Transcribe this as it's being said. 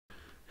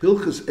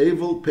Hilchas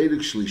Evel Perek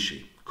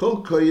Shlishi.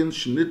 Kol koyin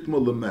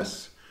shnitma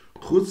lemes.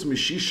 Chutz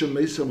mishisha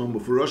mesam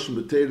hamufurashim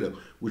b'teira,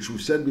 which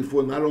we've said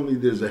before, not only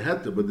there's a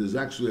heta, but there's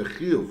actually a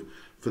chiyuv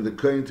for the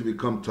koyin to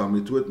become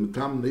tummy to it.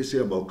 Mitam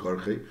nesei abal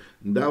karche,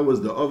 and that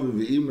was the aviv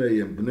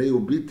v'imei and bnei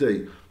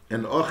ubitei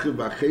and achiv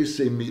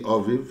v'achesei mi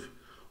aviv.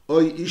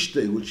 Oy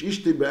ishtei, which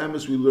ishtei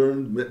be'emes we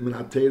learned min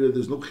hatera,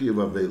 there's no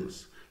chiyuv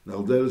avelis.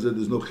 Now there's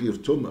no chiyuv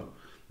tumah.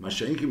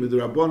 Masha'inki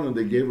midrabanan,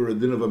 they gave her a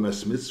din of a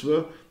mes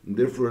mitzvah, and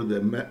therefore the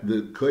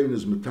koyin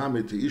is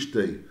mitame to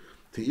ishtei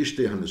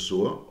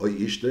hanesua, or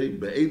ishtei,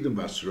 be'edim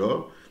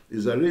basra,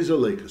 is a reza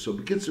leka. So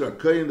b'kitzur a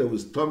koyin that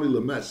was tummy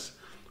lemes,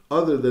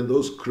 other than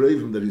those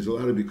craving that he's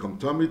allowed to become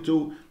tummy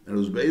to, and it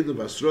was be'edim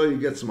basra, he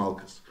gets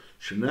malchus.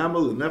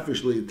 Shenamal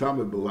nefesh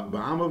le'itame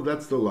ba'amav,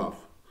 that's the love.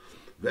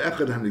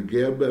 Ve'echad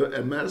hanegea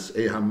be'emes,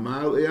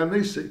 hamal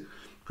hanesi.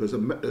 Because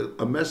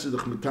a message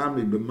of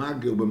mitami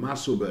b'magil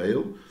b'masu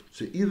b'eil.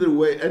 So either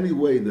way, any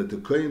way that the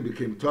kohen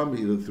became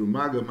tummy, either through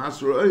maga,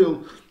 masu, or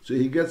oil, so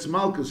he gets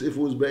malchus if it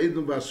was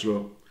be'edim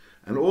basra.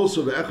 And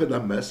also the echad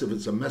hames, if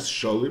it's a mes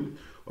sholim,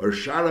 or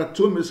shara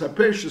tumis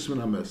hapeshis min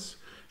hames.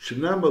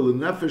 Shenema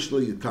l'nefesh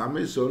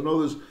l'yitami, so in other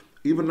words,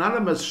 even not a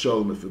mes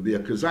sholim, if it be a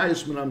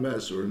kazayis min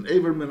hames, or an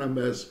aver min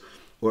hames,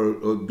 or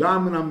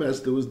dam min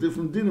hames, there was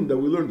different dinim that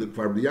we learned. That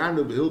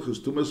farbiyanu v'hilchus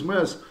tumas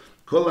mes,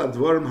 kol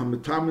advarim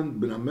hamitamin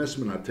bin hames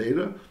min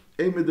hatera,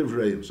 emid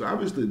evreim. So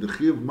obviously the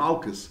chiyuv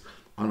malchus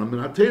on a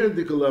minatera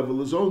dika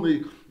level is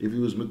only if he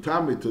was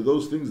mitami to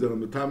those things that are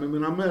mitami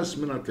min hames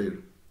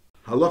minatera.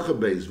 Halacha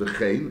beis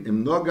v'chein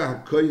im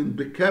noga hakoyin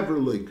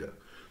bekever leika.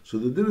 So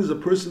the din is a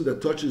person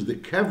that touches the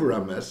kever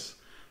hames.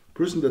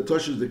 Person that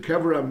touches the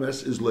kever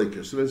hames is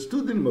leika. So there's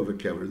two dinim of a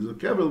kever. There's a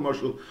kever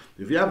mashal.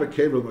 If you have a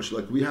kever mashal,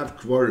 like we have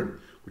kvarim,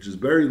 which is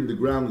buried in the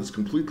ground, it's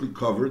completely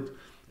covered,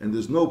 and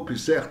there's no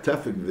pisech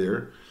tefik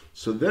there.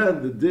 So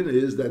then the din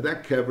is that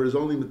kever is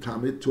only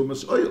mitami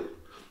tumas oil.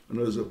 And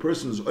as a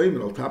person is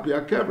oimen al tapi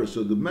kever,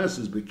 so the mess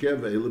is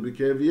bekeva ela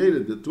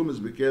bekeviated, the tum is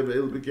bekeva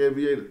ela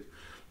bekeviated.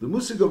 The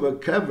musik of a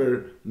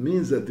kever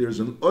means that there's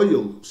an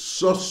oil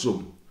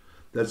sosum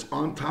that's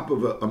on top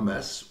of a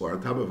mess or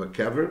on top of a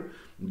kever.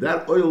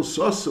 That oil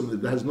sosum,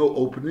 it has no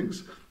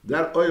openings.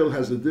 That oil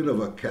has the din of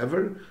a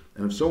kever,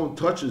 and if someone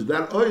touches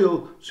that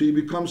oil, so he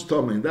becomes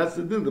tummy. And that's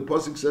the din. The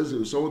pasuk says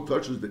if someone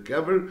touches the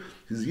kever,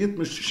 he's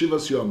yitmish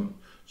shivas yom.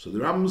 So the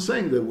Rambam is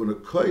saying that when a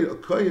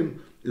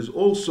kohen is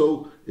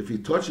also, if he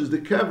touches the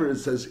kever, it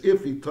says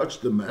if he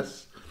touched the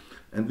mess,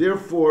 and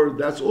therefore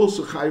that's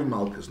also chayiv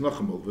malchus.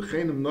 Nachamol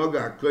v'cheinim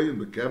noga hakoyin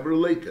bekever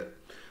leika.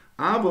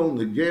 Aval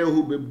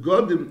negeahu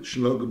b'bgodim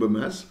shnoga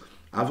b'mes.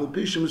 Aval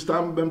pishim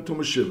istam b'em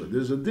tumashiva.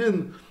 There's a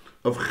din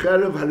of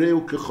cherev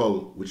hareu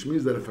kechol, which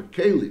means that if a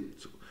keli,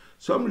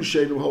 some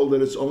rishonim hold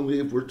that it's only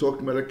if we're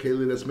talking about a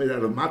keli that's made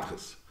out of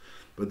matchas,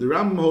 but the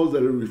Rambam holds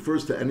that it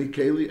refers to any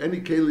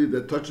keli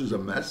that touches a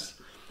mess.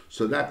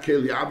 So that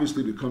keli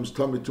obviously becomes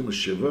tummy tumas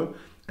shiva,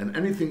 and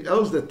anything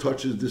else that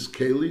touches this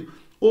keli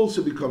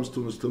also becomes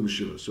tumas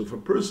shiva. So if a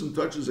person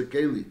touches a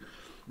keli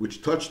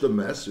which touched a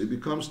mess, it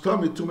becomes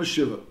tummy tumas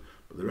shiva.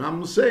 But the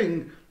Rambam is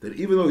saying that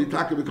even though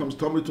Hitaka becomes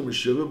tummy tumas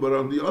shiva, but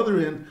on the other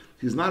hand,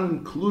 he's not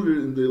included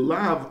in the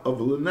lav of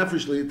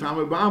lenefesh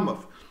leitame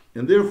ba'amav,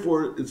 and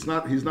therefore he's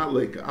not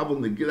like avol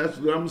negeh. That's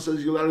what the Rambam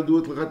says you're allowed to do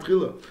it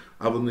lechatchila.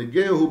 Avol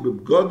negehu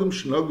b'bgodim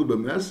shnogu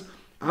b'mes.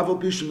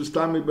 Aval pishim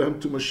istami behem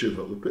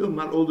tumashiva.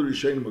 Not all the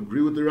Rishonim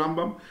agree with the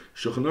Rambam.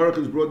 Shulchan Aruch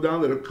has brought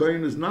down that a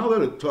kohen is not allowed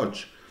to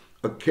touch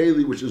a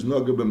keli which is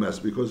noga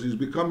b'mes because he's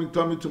becoming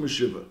tummy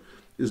tumashiva.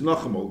 Is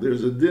nachamol.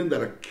 There's a din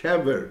that a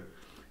kever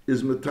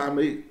is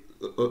matami,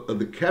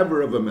 the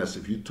kever of a mess.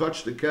 If you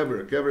touch the kever,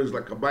 a kever is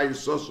like a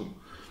bayis sosum,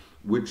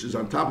 which is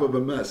on top of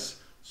a mess.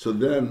 So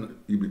then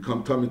you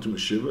become tummy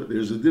tumashiva.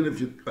 There's a din if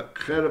you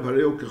cherev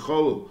hareu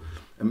kecholu,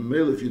 and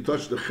male if you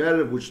touch the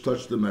cherev which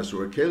touched the mess,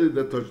 or a keli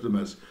that touched the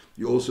mess.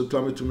 You also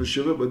tummy to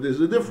Meshiva, but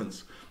there's a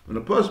difference. When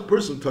a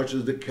person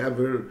touches the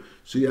kever,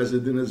 so he has a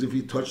din as if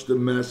he touched the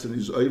mess and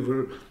he's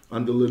over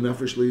on the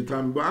lenefesh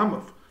leitam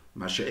ba'amav.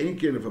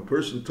 Masha'enkin, if a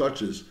person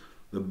touches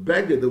the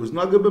beggar that was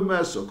naga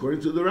b'mes,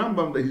 according to the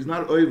Rambam, that he's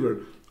not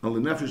over on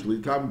lenefesh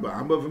leitam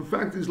ba'amav. In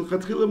fact, he's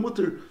l'chatchila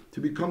mutter to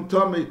become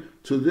tummy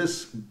to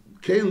this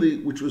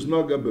keli which was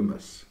naga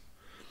b'mes.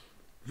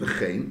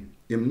 V'chein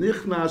im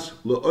nichnas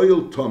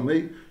le'oil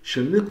tummy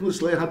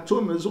shenichnas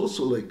le'hatum is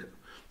also like.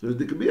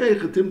 There could be a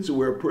chetimtza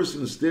where a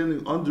person is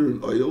standing under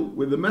an oil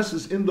where the mess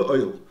is in the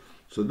oil.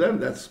 So then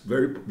that's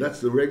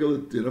the regular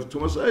din of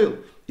tumas oil.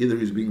 Either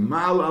he's being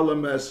mal ala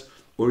mess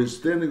or he's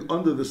standing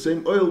under the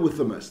same oil with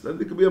the mess. Then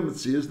there could be a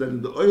mitzias that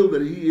in the oil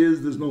that he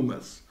is, there's no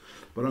mess.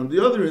 But on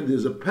the other end,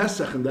 there's a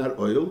pesach in that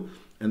oil,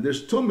 and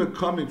there's tumah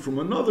coming from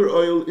another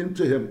oil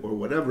into him or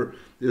whatever.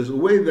 There's a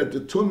way that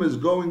the tumah is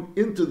going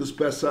into this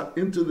pesach,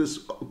 into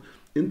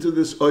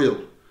this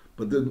oil.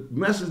 But the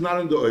mess is not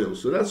in the oil.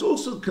 So that's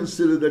also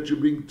considered that you're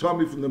being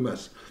tummy from the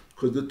mess.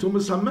 Because the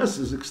tumas ha-mess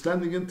is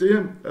extending into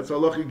him. That's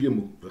halachi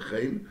gimel.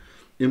 V'chein,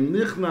 im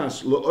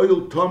nichnas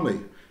lo-oil tummy,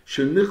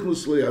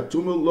 she-nichnus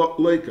le-atumah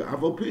leika,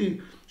 aval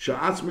pi,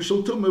 she'atz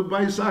mishal tumah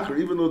b'yisachar.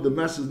 Even though the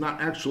mess is not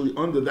actually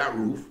under that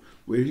roof,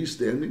 where he's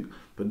standing.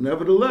 But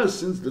nevertheless,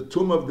 since the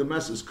tumah of the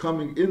mess is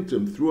coming into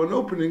him through an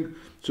opening,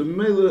 so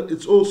Mela,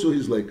 it's also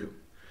his leikum.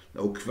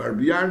 Now, kvar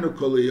biyarnu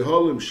kol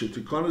yeholim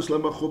shetikonis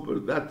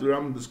lemachuper, that the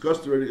Ram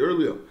discussed already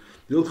earlier.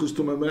 The ilchus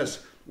tumah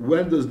mess.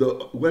 When does the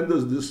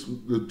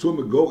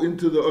tumah go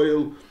into the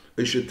oil?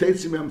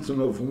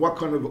 From what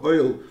kind of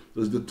oil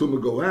does the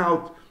tumah go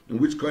out, and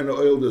which kind of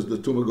oil does the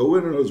tumah go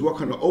in, and what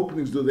kind of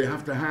openings do they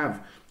have to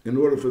have in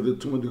order for the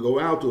tumah to go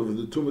out or for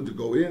the tumah to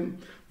go in?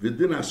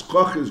 V'din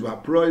haskochis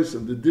v'aprois,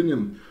 and the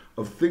dinim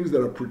of things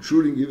that are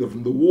protruding either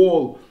from the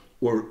wall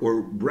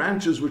or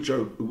branches which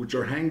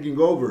are hanging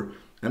over,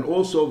 and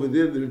also over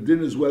there the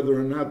din is whether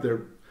or not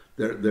they're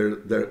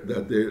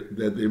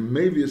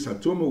mevius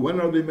hatuma.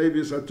 When are they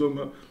mevius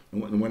hatuma?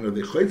 And when are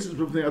they chaytzis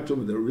b'fnei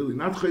hatuma? They're really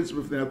not chaytzis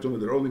b'fnei hatuma.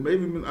 They're only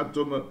mevius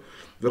hatuma.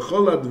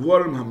 V'chol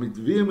advorim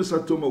hamitviim is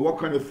hatuma. What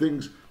kind of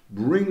things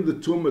bring the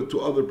tumah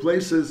to other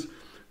places?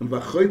 And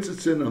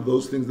v'chaytzitzin, and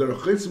those things that are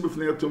chaytzis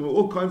b'fnei hatuma.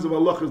 All kinds of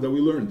halachas that we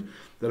learned.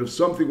 That if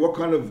something, what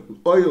kind of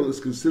oil is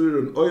considered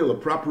an oil, a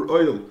proper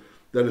oil,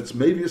 that it's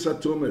mevius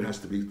hatuma, it has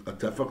to be a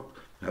tefach,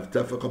 have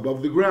tefach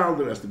above the ground.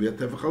 There has to be a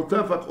tefach al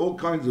tefach. All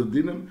kinds of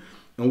dinim.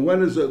 And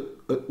when is an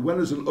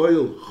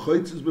oil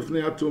chaytzis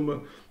b'fnei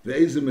hatuma?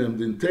 Ve'ezimem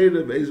din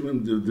teira,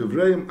 ve'ezimem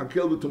divreim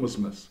akel b'tumas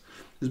mes.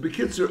 Is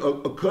bekitzer,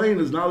 a kohen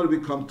is not to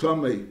become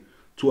tamei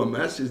to a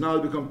mess. He's not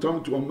to become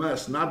tamei to a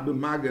mess, not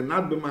b'maga,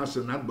 not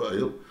b'masa, not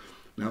b'oil.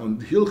 Now in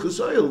hilchas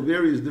oil,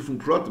 various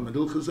different pratim in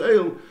hilchas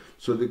oil,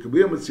 so there could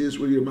be a mitzvah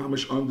where you're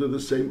mamish under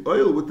the same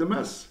oil with the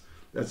mess.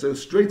 That's a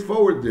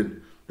straightforward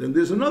din. Then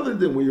there's another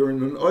din where you're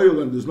in an oil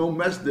and there's no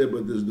mess there,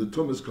 but there's the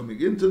tumas coming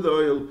into the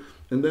oil,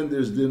 and then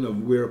there's din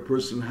of where a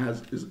person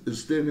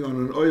is standing on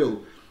an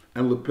oil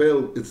and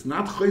lepel. It's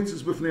not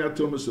chaytzis b'fnei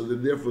hatuma, so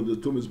that therefore the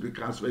tumas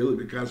bekas ve'ela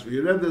bekas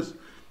ve'yeredes.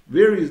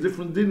 Various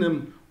different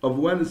dinim of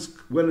when it's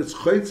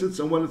chaytzis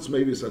and when it's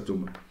mevis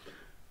hatuma.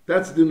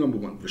 That's din number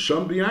one.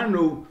 V'sham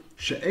biyarnu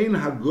she'ein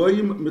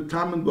hagoyim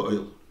metamin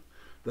ba'oil.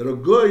 That a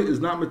goy is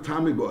not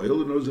metami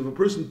ba'oil. In other words, if a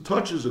person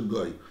touches a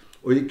goy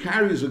or he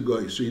carries a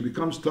goy, so he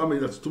becomes tummy,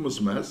 that's tumas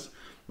mes.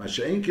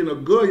 Masha'enkin, a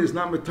goy is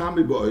not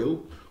metami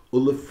ba'oil,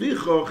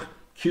 ulefichoch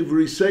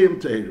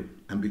kivriseim teirim.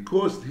 And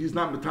because he's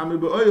not metami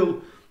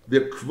ba'oil,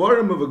 the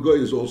kvarim of a goy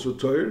is also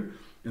teir,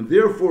 and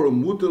therefore a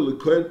muta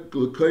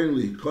l'koyin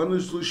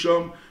li'konish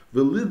l'sham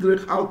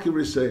v'lidrich al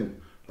kivriseim.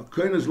 A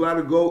kohen is allowed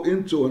to go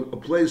into a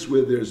place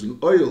where there's an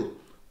oil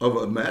of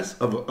a mess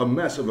of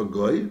a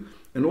goy,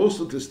 and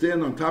also to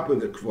stand on top of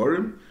the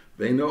kvarim.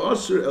 The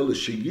Isser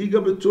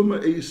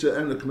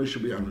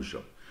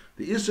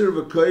of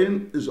a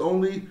Kohen is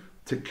only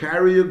to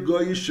carry a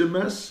goyish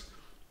shemesh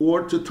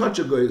or to touch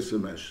a goyish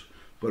shemesh.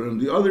 But on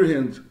the other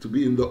hand, to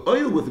be in the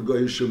oil with a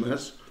goyish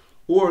shemesh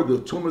or the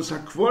tumas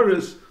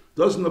hakvaris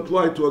doesn't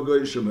apply to a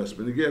goyish shemesh.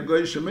 When you get a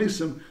goyish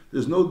shemesim,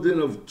 there's no din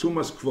of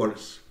tumas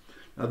kvaris.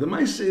 Now the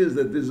Maisa is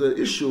that there's an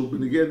issue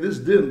when you get this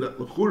din that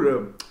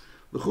l'chura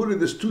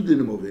there's two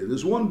dinim over here.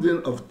 There's one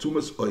din of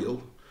tumas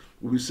oil.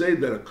 We say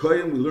that a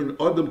kohen, we learn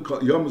Adam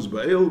Yamas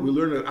Ba'el, we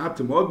learn at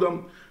Atam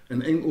Adam,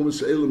 and Ein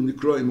Umas Elim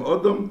Nikroim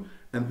Adam,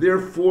 and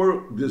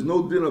therefore there's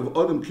no din of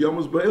Adam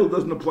Yamas Ba'el,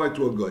 doesn't apply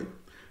to a goy.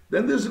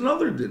 Then there's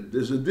another din.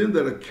 There's a din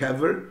that a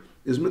kever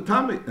is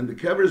matami, and the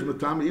kever is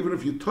matami even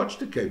if you touch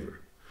the kever.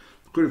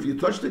 If you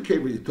touch the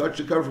kever, you touch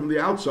the kever from the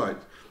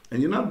outside,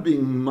 and you're not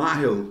being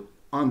mahil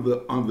on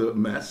the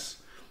mess.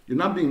 You're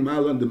not being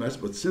mahil on the mess,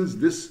 but since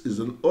this is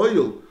an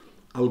oil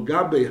al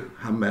gabe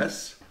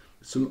hames,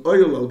 it's an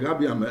oil al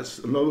gabi ames.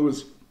 In other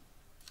words,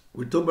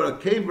 we're talking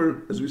about a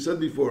kaver, as we said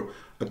before.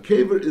 A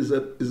kaver is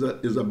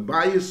a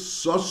bias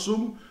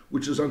sosum,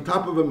 which is on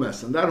top of a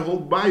mess, and that whole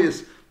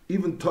bias,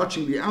 even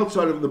touching the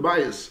outside of the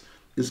bias,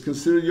 is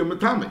considered your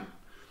matame.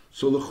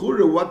 So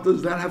l'chura, what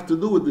does that have to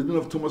do with the din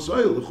of tumas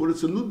oil? L'chura,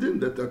 it's a new din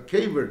that a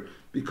kaver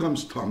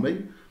becomes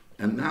tame,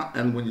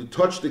 and when you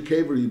touch the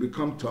kaver, you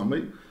become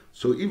tame.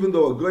 So even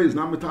though a goy is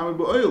not matame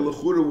ba'oil,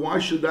 l'chura, why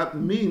should that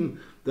mean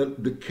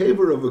that the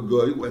kaver of a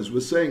goy, as we're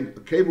saying,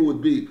 a kaver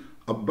would be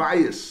a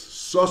bias,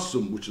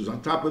 sosum, which is on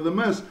top of the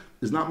mess,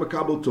 is not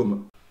makabel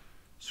tumah.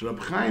 So Rab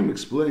Chaim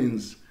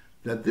explains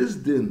that this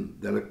din,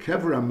 that a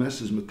kever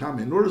ames is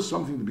matame, in order for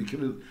something to be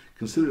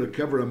considered a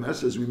kever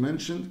ames, as we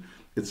mentioned,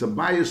 it's a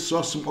bias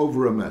sosum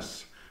over a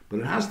mess. But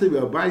it has to be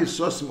a bias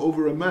sosum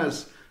over a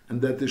mess,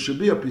 and that there should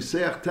be a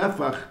piseach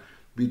tefach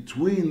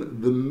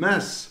between the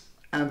mess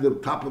and the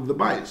top of the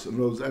bias, and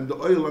the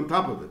oil on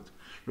top of it.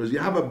 Whereas you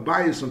have a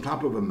bias on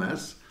top of a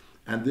mess,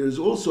 and there is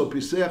also a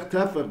piseach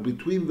tefach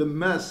between the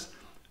mess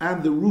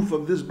and the roof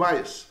of this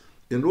bias,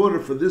 in order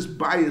for this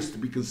bias to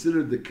be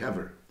considered the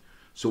kever.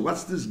 So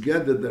what's this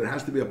get that there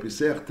has to be a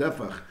piseach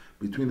tefach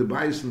between the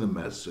bias and the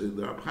mess? So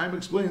the Rab Chaim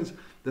explains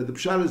that the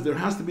pshat is there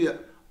has to be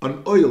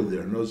an oil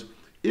there. In other words,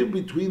 if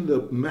between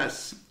the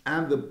mess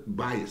and the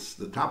bias,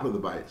 the top of the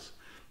bias,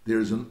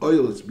 there's an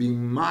oil that's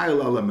being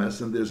mile ala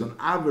mess, and there's an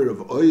aver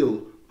of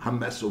oil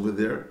hames over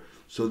there,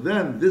 so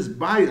then this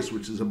bias,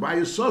 which is a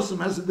bias sosum,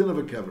 has the din of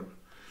a kever.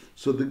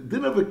 So the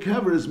din of a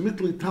kever is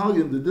mitli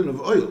talian, the din of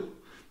oil.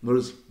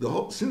 Notice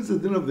since the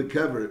din of the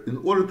kever, in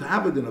order to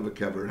have a din of a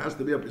kever, it has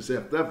to be a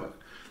pesach tefach.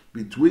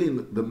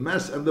 Between the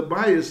mess and the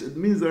bias, it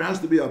means there has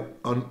to be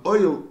an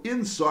oil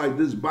inside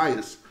this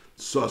bias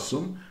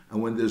sosum,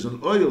 and when there's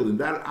an oil in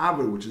that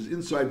aver which is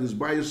inside this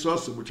bias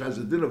sosum, which has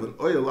a din of an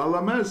oil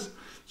ala mess,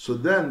 so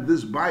then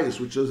this bias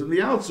which is in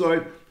the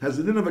outside has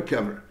a din of a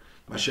kever.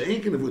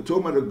 Masha'inkin, if we're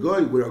talking about a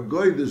goy, where a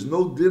goy there's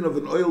no din of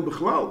an oil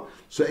b'chlal,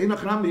 so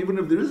einachrami, even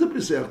if there is a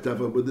pesach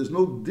tefach, but there's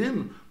no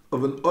din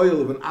of an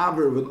oil, of an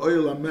aver, of an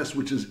oil a mess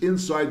which is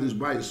inside this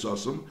bias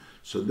sosum,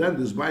 so then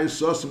this bias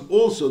sosum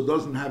also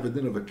doesn't have a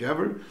din of a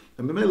kever,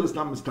 and memela is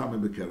not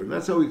mistame b'kever.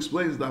 That's how he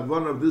explains the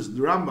avon of this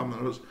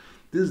Rambam.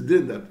 This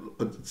din that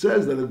it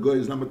says that a goy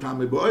is not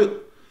matame b'oil.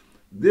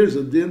 There's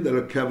a din that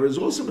a kever is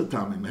also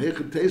matame.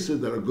 Mehechet says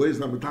that a goy is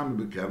not matame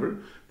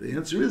b'kever. The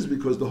answer is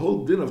because the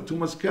whole din of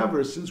tumas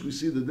kever, since we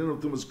see the din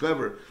of tumas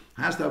kever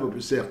has to have a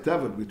pesach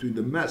tefach between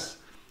the mess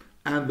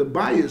and the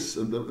bias,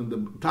 and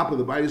the top of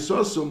the bias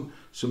sosum,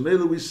 so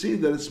mainly we see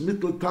that it's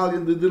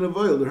mitlatalian the din of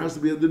oil. There has to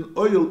be a din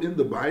oil in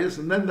the bias,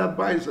 and then that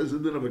bias has a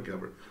din of a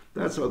kever.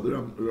 That's how the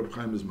Reb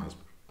Chaim is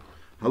masber.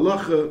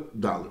 Halacha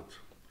dalet.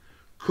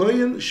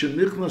 Koyin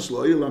shenichnas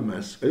lo'il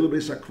hames, oil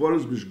beis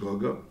hakvoros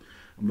b'shgoga,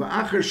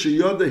 v'acher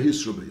sheyoda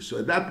hisrubi. So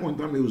at that point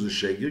in time he was a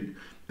shegig,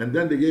 and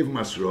then they gave him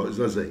asra. Is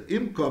lazay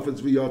im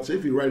kofetz v'yotze.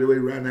 If he right away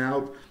ran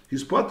out,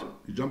 he's potter.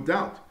 He jumped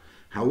out.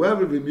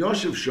 However, v'im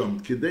yoshev shom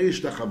kidei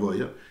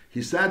ishtachavoya,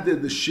 he sat there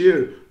the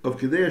shear of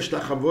kidei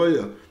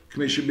ishtachavoya.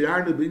 Over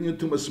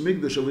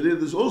there,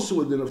 there's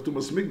also a din of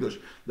tumas migdash,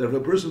 that if a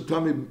person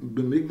tummy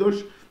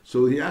b'migdash,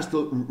 so he has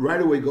to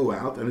right away go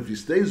out, and if he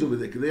stays over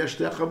there, k'dei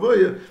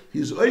shtei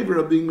he's over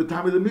of being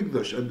metami the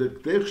migdash, and the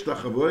k'dei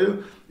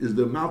shtei is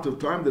the amount of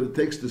time that it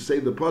takes to say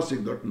the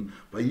pasuk,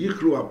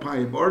 vayichru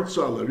apayim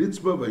ortza ala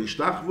ritzba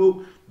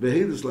vayishtachvu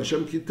v'hedus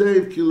l'Hashem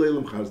kitev ki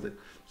leilam chazdek.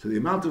 So the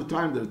amount of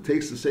time that it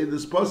takes to say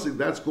this pasuk,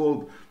 that's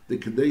called the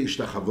k'dei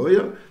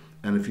shtei.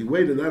 And if he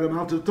waited that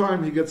amount of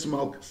time, he gets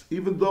malchus.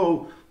 Even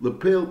though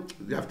lepel,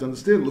 you have to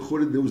understand,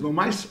 l'chura, there was no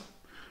maisa.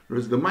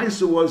 Whereas the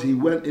maisa was he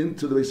went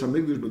into the Beis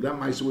Hamikdash, but that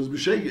maisa was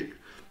b'shegik.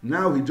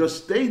 Now he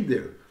just stayed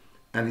there,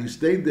 and he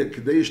stayed there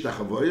k'dei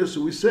shtachavoya.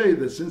 So we say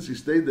that since he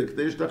stayed there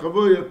k'dei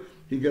shtachavoya,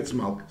 he gets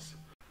malchus.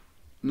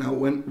 Now,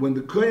 when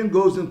the kohen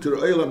goes into the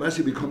oil hames,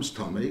 he becomes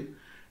tamei,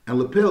 and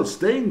lepel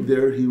staying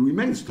there, he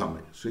remains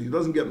tamei. So he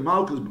doesn't get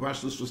malchus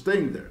b'pashtus for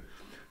staying there.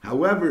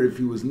 However, if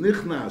he was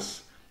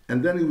nichnas,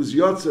 and then he was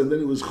yotza, and then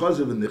he was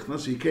chazav and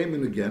nichnas, he came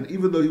in again,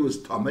 even though he was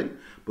tamei.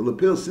 But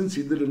lepil, since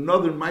he did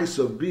another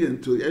ma'isa of being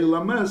to el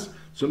hames,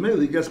 so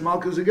mainly he gets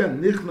malchus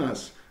again,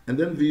 nichnas, and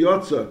then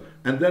v'yotza,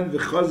 and then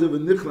v'chazav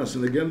and nichnas,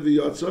 and again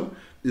v'yotza,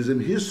 is in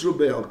hisru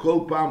be'al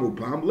kol pam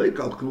upam leik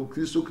al kol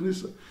knisu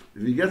knisa.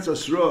 If he gets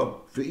asra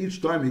for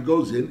each time he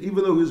goes in,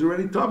 even though he's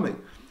already tamei,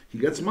 he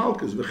gets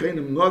malchus.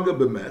 V'chenim noga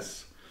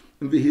b'mes,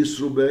 and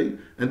v'hisrubei,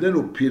 and then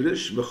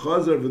upirish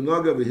v'chazar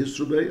v'naga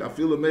v'hisrubei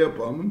afilu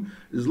me'apamim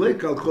is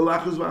leikal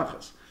kolachas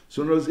v'achas.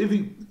 So in other words, if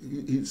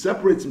he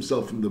separates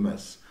himself from the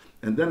mess,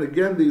 and then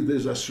again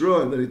there's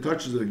asra, and then he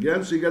touches it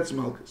again, so he gets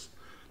malchus.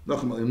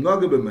 Nachmal im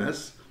naga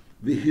b'mes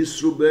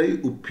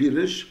v'hisrubei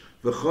upirish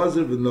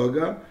v'chazar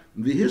v'naga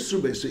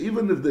v'hisrubei. So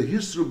even if the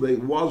hisrubei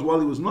was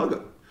while he was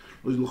naga,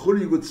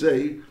 you would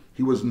say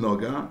he was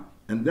naga.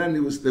 And then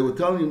they were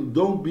telling him,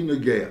 don't be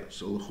negeya.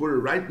 So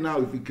l'chura, right now,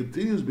 if he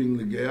continues being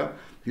negeya,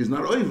 he's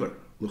not over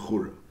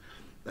l'chura,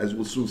 as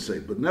we'll soon say.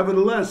 But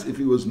nevertheless, if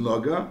he was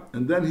naga,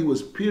 and then he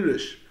was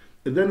pirish,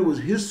 and then it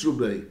was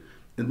hisrubei,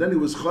 and then he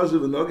was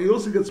chazav and naga, he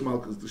also gets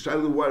malchus. The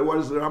shayla, why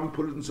does the Rambam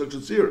put it in such a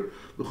tzir?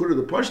 L'chura,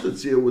 the pashta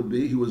tzir would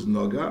be he was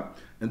naga,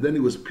 and then he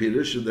was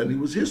pirish, and then he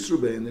was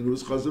hisrubei, and then he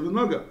was chazav and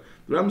naga.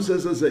 The Rambam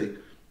says as a,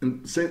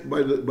 and say,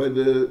 by the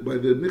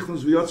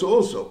nichnas v'yatza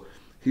also,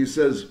 he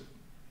says.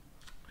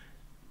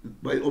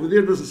 Over there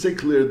it doesn't say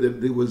clear that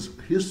there was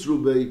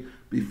hisrubei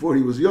before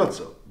he was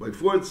yotza.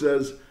 Before it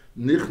says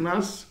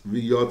nichnas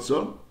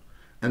v'yotza,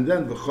 and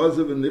then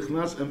v'chazav and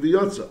nichnas and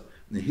v'yotza.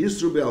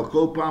 Hisrubei al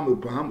kol pam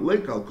upam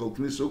leik al kol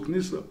knisa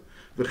uknisa.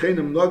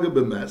 V'chenim naga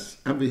b'mes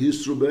and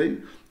v'hisrubei,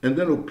 and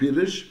then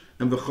upirish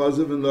and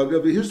v'chazav and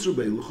naga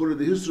v'hisrubei. L'chura,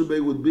 the hisrubei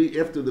would be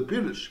after the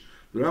pirish.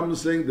 The Rambam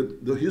is saying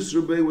that the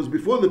hisrubei was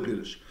before the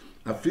pirish.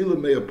 Afilu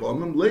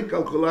me'apamim leik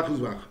al kolachas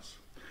v'achas.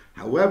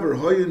 However,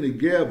 hoya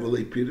negea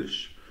v'lei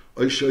pirish.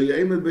 And he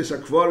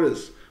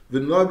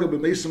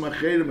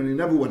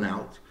never went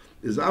out.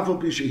 Is afal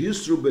pishe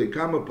hisrubei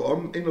kama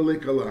pa'om ina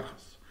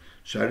leikalachas.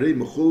 Sharei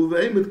mechul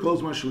ve'emet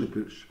calls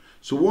mashli.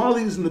 So while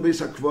he's in the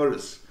Beis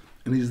HaKvaris,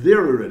 and he's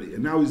there already,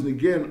 and now he's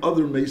again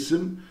other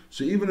mason,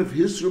 so even if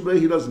hisrubei,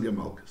 he doesn't get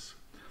malchus.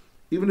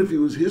 Even if he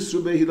was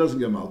hisrubei, he doesn't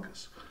get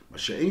malchus.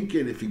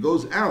 Masha'inkin, if he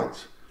goes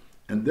out,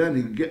 and then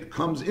he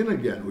comes in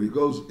again, or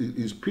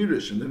he's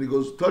pirish, and then he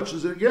goes,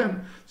 touches it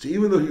again. So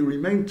even though he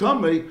remained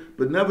tamei,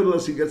 but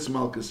nevertheless he gets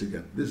malchus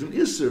again. There's an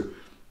isser.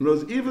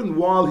 Even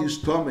while he's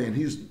tamei and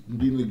he's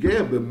being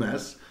negeya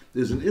b'mes,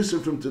 there's an isser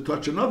for him to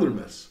touch another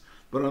mess.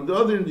 But on the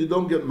other hand, you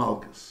don't get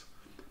malchus.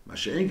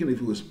 Masha'enkin, if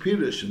he was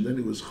pirish, and then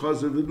he was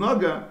chazer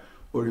v'naga,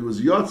 or he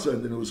was Yotza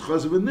and then he was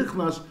Chazav and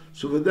Nichnas,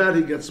 so for that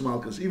he gets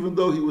Malkus, even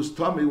though he was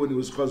Tummy when he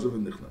was Chazav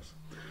and Nichnas.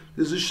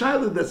 There's a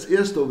Shaila that's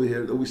asked over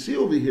here, that we see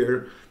over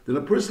here, that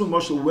a person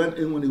Mashal went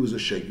in when he was a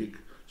Shegik.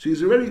 So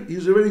he's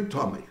already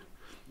Tummy.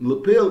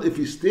 Lepel, if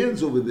he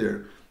stands over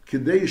there,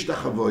 Kedei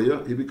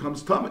Ishtachavoya, he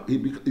becomes Tummy, he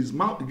gets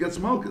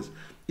Malkus.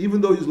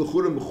 Even though he's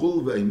L'chura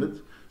Mechul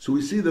Ve'emet, so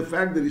we see the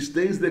fact that he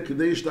stays there,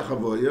 Kedei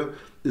Ishtachavoya,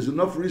 is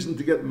enough reason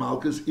to get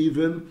Malkus,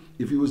 even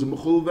if he was a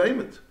Mechul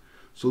Ve'emet.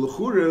 So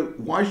l'chura,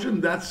 why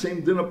shouldn't that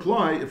same din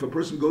apply if a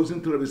person goes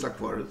into the Beis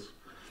HaKvaros,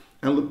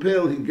 and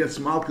lepel he gets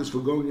malchus for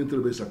going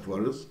into the Beis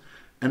HaKvaros,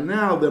 and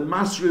now they're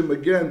masrim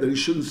again that he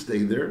shouldn't stay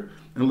there,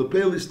 and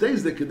lepel he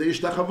stays there kedei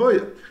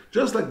shtachavoya.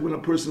 Just like when a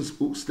person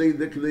stayed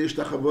there kedei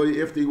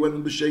shtachavoya after he went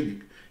in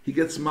b'shegik, he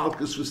gets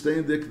malchus for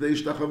staying there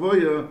kedei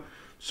shtachavoya.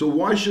 So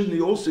why shouldn't he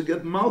also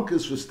get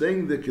malchus for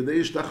staying there kedei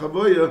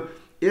shtachavoya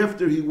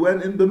after he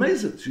went in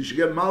b'mezid? So he should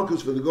get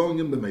malchus for the going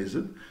in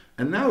b'mezid.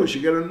 And now he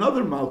should get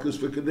another malchus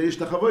for Kadesh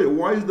Tachavoya.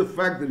 Why is the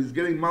fact that he's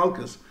getting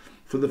malchus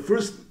for the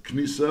first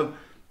Knisa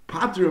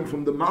pater him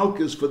from the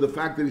malchus for the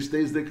fact that he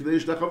stays there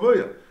Kadesh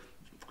Tachavoya?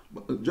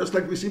 Just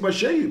like we see by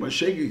Shegi. By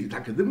Shegi, he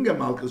didn't get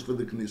malchus for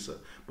the Knisa.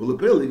 But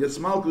Lepel, he gets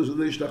malchus for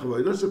Kadesh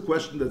Tachavoya. That's a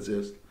question that's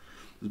asked.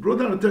 There's brought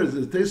down a text,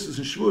 there's a tesis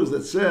in Shavuos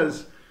that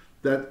says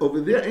that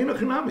over there, Eino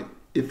Chinami,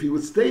 if he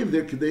would stay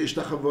there Kadesh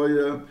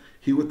Tachavoya,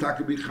 he would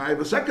be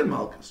chayiv a second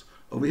malchus.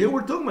 Over here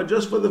we're talking about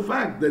just for the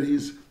fact that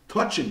he's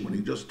touching, when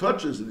he just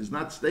touches and he's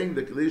not staying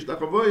the Kadesh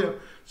Tachavoya,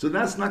 so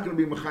that's not going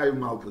to be Mechayiv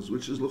Malkus,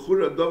 which is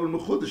L'chura Davar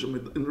Mechudish.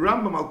 In the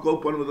Rambam, Al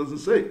Kol Panim, it doesn't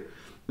say.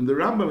 In the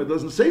Rambam, it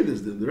doesn't say this.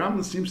 The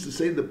Rambam seems to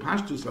say the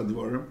Pashtus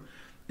Hadvarim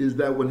is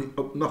that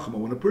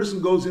when a person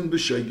goes in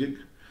B'Shegik,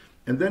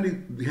 and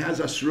then he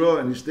has Asra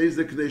and he stays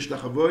the Kadesh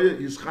Tachavoya,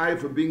 he's Chayiv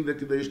for being the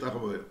Kadesh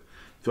Tachavoya.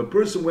 If a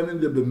person went in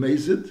there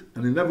B'Mezid,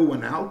 and he never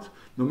went out,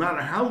 no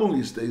matter how long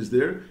he stays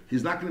there,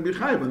 he's not going to be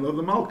Chayiv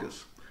another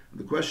Malkus.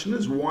 The question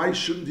is, why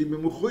shouldn't he be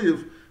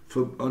mechuyev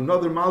for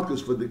another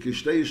malchus for the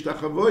kishtei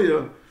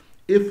ishtachavoya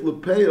if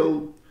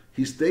lepeil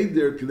he stayed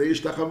there kidei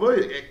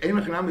ishtachavoya?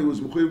 Einachanami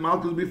was mechuyev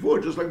malchus before,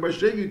 just like by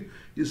shegig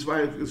he's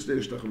fayef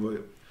kishtei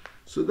ishtachavoya.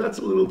 So that's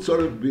a little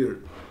sort of beer.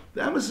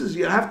 The emphasis is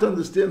you have to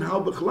understand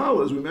how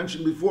bechlal, as we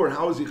mentioned before,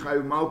 how is he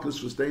chayiv malchus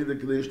for staying there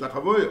kidei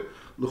ishtachavoya?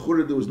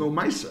 L'chura there was no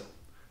maisa.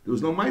 There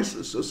was no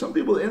maisa. So some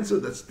people answer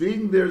that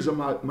staying there is a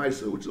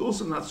maisa, which is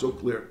also not so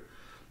clear.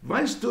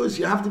 Vice to is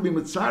you have to be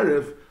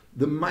mitzaref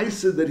the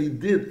Maisa that he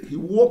did. He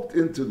walked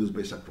into this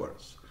Beis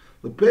HaKvaros.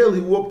 The Pale, he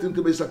walked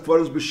into Beis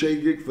HaKvaros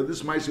b'Shegik. For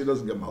this Maisa, he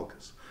doesn't get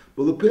Malkus.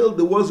 But the Pale,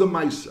 there was a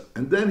Maisa.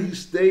 And then he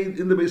stayed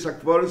in the Beis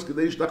HaKvaros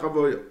Kadesh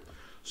Tachavoya.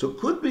 So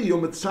could be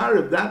Yom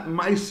Tzarev, that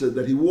Maisa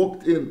that he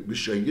walked in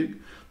b'Shegik,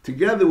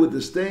 together with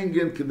the staying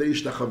in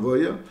Kadesh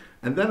Tachavoya,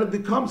 and then it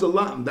becomes a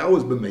lav, and that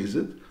was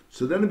b'Mezid,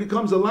 so then it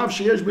becomes a lav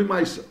sheyesh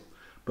b'Maisa.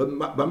 But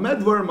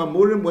b'Medvar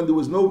Mamurim, when there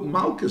was no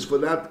Malkus for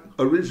that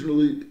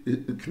originally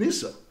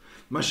Knisa,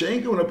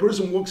 Masha'enka, when a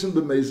person walks in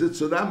b'mezid,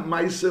 so that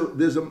maisa,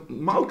 there's a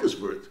malchus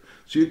for it.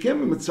 So you can't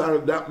be mitzar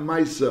of that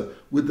maisa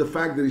with the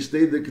fact that he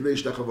stayed there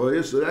Kadesh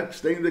Tachavoya, so that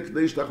staying there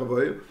Kadesh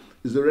Tachavoya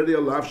is already a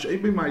lav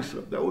she'en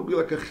b'maisa. That would be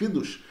like a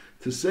chidush,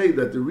 to say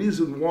that the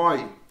reason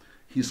why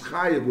he's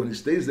chayiv when he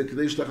stays there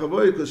Kadesh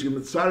Tachavoya, because you're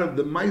mitzar of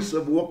the maisa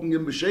of walking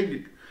in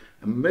b'shegik.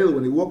 And male,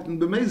 when he walked in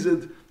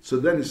b'mezid, so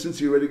then since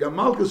he already got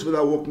malchus for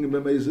that walking in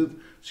b'mezid,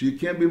 so you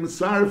can't be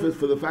mitzar of it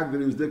for the fact that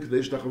he was there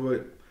Kadesh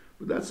Tachavoya.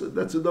 But that's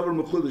a davar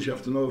mechudesh. You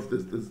have to know if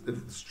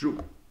it's true.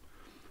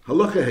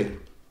 Halacha hey,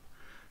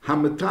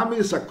 hametami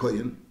is a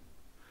kohen.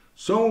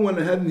 Someone went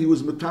ahead and he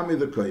was metami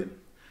the kohen.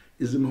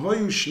 Is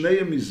imhoyu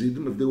shnei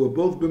mizidim, if they were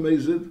both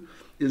b'mezid,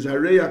 is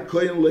harei a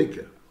kohen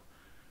leker.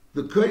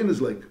 The kohen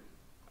is like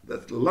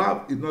that's the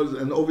lav.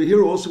 And over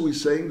here also we're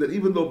saying that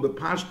even though the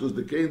pashtus,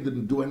 the kohen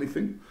didn't do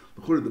anything,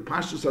 the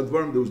pashtus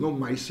advarim, there was no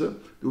maisa.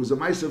 There was a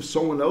maisa of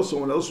someone else.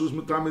 Someone else was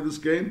metami this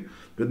kohen.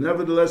 But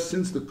nevertheless,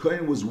 since the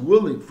kohen was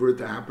willing for it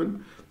to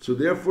happen, so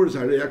therefore is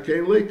harei a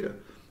kohen leker.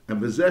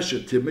 And v'zeh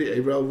shetimei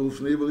Evel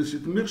v'lifnei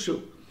v'lisit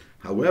michshel.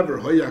 However,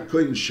 hoya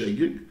kohen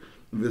shegig,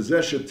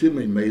 v'zeh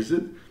shetimei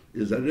mezid,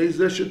 is harei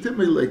zeh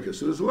shetimei leker.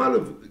 So there's a lot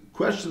of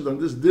questions on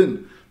this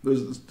din.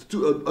 There's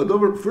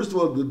first of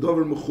all, the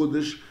dover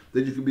mechudesh,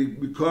 that you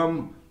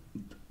can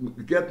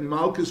get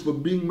malchus for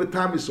being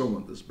metami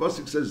someone. This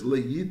pasuk says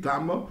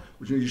le'yitama,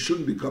 which means you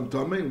shouldn't become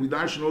tamei, and we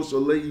darshan also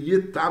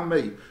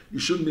le'yitamei, you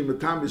shouldn't be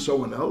metami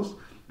someone else.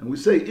 And we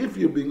say if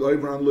you're being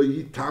over on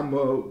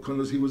le'yitama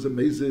because he was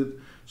amazed,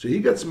 so he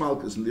gets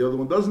malchus, and the other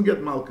one doesn't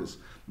get malchus.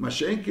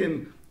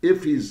 Mashenkin,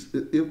 if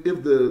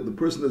the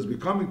person that's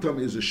becoming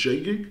tamei is a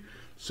shegig,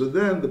 so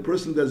then the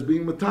person that's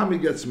being matami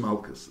gets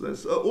malchus.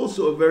 That's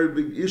also a very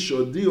big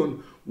issue, a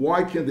dion.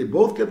 Why can't they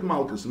both get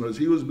malchus? In other words,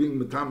 he was being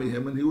matami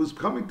him and he was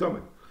coming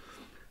tamei.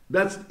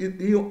 That's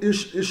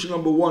issue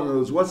number one. In other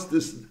words, what's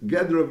this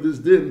gather of this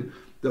din,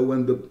 that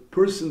when the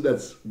person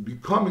that's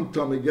becoming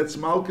tamei gets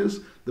malchus,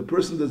 the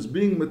person that's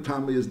being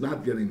matami is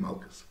not getting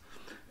malchus.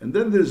 And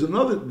then there's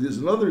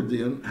another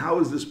din. How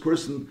is this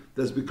person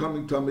that's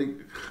becoming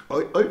tamei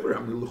over?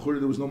 I mean,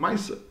 there was no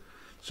maisa.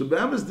 So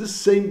B'am is this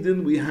same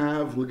din we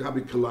have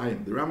L'gabi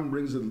Kalayim. The Rambam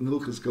brings it in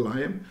Hilchas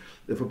Kalayim.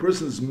 If a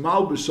person is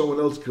malbish someone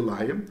else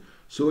Kalayim,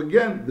 so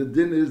again, the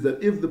din is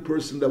that if the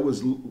person that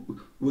was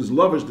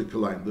lavish the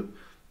Kalayim, that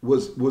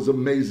was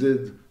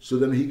amazed, so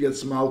then he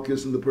gets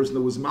malchus, and the person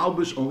that was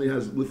malbish only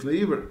has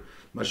lifnei iver.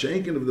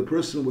 Mashenkin, if the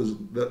person was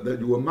that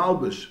you were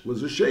malbish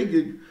was a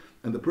shegig,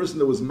 and the person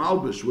that was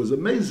malbish was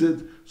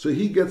amazed, so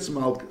he gets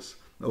malchus.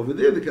 Now over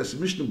there, the Kesef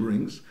Mishnah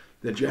brings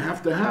that you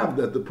have to have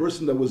that the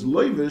person that was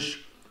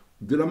loivish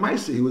did a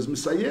ma'aseh, he was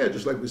misayeh,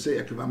 just like we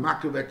say ekev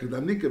ha'makav, ekev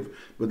ha'nikav,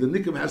 but the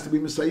nikav has to be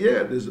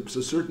misayeh. There's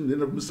a certain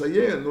din of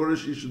misayeh in order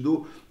she should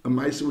do a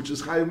ma'aseh which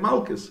is chayav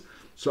malchus.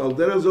 So al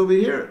deraz over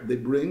here, they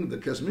bring, the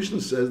Kesef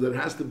Mishnah says that it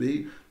has to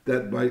be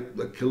that by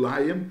the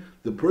kilayim,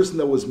 the person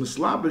that was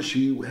mislabish,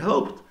 he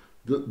helped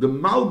the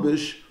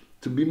malbish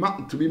to be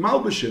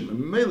malbishim, and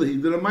Memela he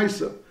did a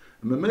ma'aseh.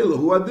 And Memela,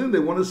 who adin, they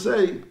want to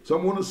say,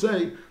 some want to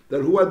say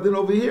that who adin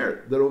over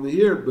here, that over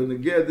here, but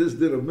again, this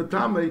din of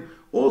metame.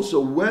 Also,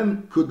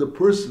 when could the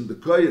person, the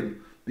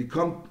kohen,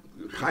 become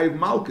chayiv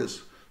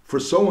malchus for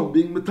someone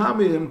being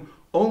metame him?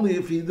 Only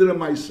if he did a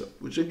ma'aseh,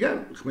 which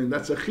again, I mean,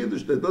 that's a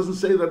chiddush. That doesn't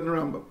say that in the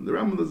Rambam. The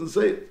Rambam doesn't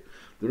say it.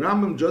 The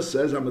Rambam just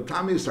says,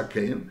 "Hamatami is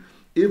hakein."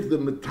 If the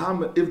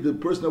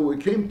person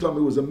that came to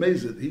me was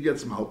amazed, he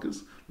gets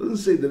malchus. Doesn't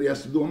say that he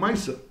has to do a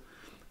ma'aseh.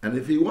 And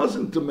if he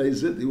wasn't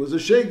amazed, he was a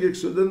shegig,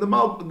 so then the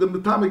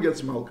metame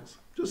gets malchus.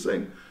 Just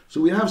saying.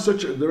 So we have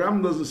such a. The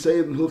Rambam doesn't say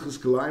it in Hilchas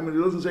Kalayim, and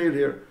he doesn't say it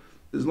here.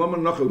 There's Lama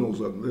Nachal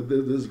Nolzog.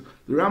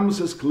 The Rambam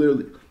says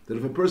clearly that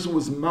if a person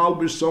was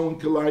malbish someone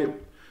Kalayim,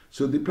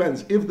 so it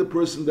depends. If the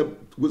person that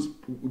was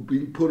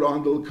being put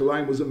on the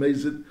Kalayim was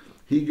amazed,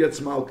 he gets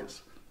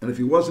malchus. And if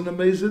he wasn't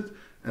amazed,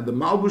 and the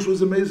malbish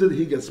was amazed,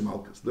 he gets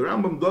malchus. The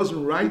Rambam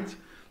doesn't write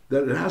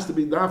that it has to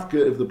be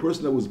dafka if the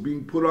person that was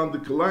being put on the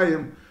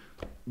Kalayim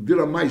did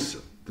a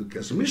ma'aseh. The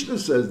Kesef Mishnah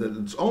says that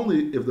it's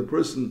only if the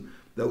person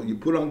that you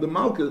put on the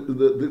malchus,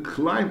 the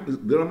Kalayim,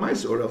 did a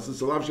ma'aseh, or else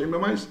it's a lav shem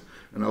ma'aseh.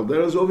 And al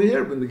deraz over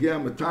here, but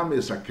again, matami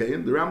is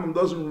hakein. The Rambam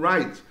doesn't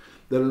write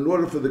that in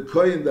order for the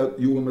kohen that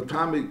you were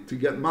matami to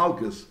get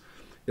malchus,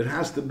 it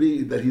has to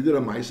be that he did a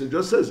ma'aseh. It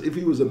just says if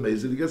he was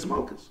amazed, he gets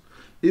malchus.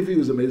 If he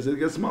was amazed, he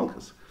gets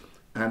malchus.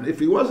 And if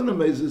he wasn't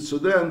amazed, so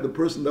then the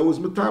person that was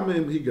matami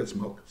him, he gets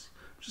malchus.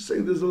 I'm just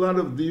saying there's a lot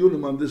of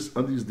diyunim on these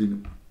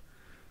dinim.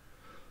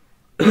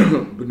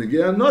 But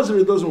again, Nazir,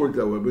 it doesn't work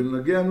that way. But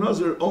again,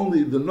 Nazir,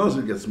 only the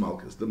Nazir gets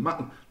malchus.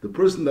 The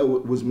person that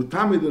was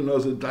matami the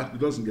Nazir, that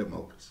doesn't get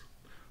malchus.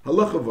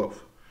 Halacha vav.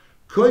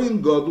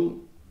 Koyin gadol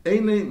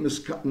einay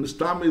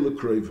mistami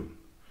lekreivim.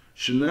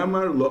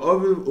 Shenemar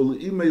la'aviv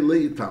u'le'imei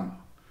le'itam.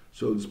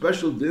 So the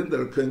special din that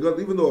a koyin gadol,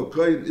 even though a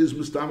koyin is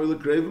mistami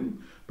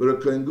lekreivim, but a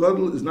koyin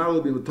gadol is not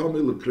allowed to be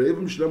mistami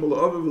lekreivim. Shenemar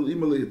la'aviv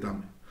u'le'imei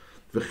le'itam.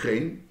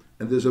 V'chein,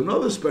 and there's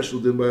another special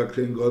din by a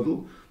koyin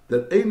gadol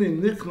that einay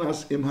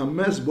nichnas im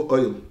hames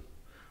ba'oil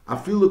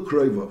afilu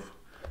kreivav.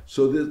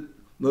 So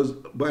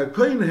by a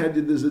koyin head,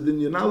 there's a din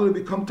you're not allowed to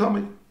become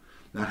tummy.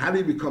 Now, how do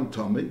you become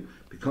tummy?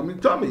 Becoming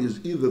tummy is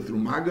either through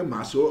maga,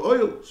 masa, or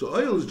oil. So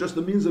oil is just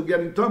the means of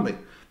getting tummy.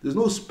 There's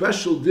no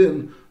special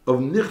din of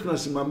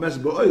nichnas im hames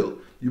ba'oil.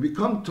 You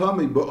become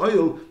tummy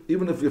ba'oil,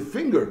 even if your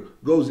finger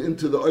goes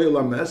into the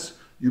oil hames,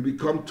 you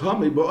become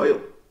tummy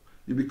ba'oil.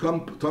 You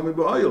become tummy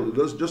ba'oil.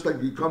 It just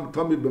like you become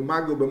tummy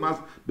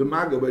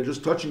b'maga by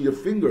just touching your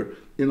finger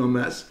in a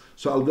mess.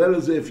 So al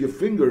derez, if your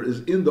finger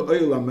is in the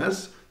oil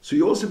hames, so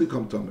you also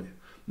become tummy.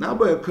 Now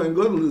by a kohen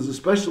gadol, there's a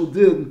special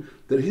din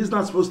that he's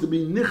not supposed to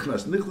be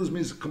nichnas. Nichnas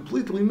means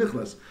completely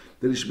nichnas.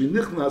 That he should be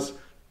nichnas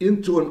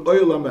into an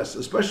oil hames.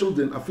 A special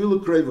din,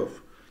 afilu kreivav.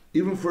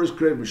 Even for his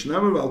kreivav.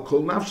 Shnamar al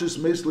kol nafshis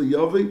meis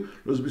liyavi.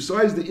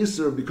 Besides the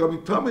isser of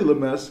becoming tummy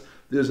lames,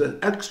 there's an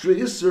extra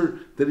isser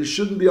that he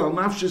shouldn't be al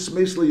nafshis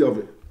meis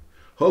liyavi.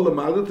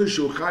 Holamadata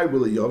shul chay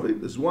b'liyavi.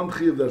 There's one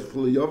chiv that's for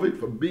liyavi,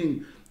 for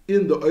being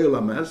in the oil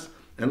hames,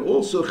 and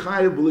also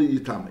chay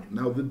b'liyitami.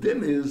 Now the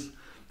din is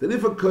that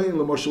if a kohen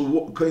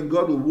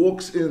gadol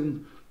walks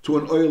in to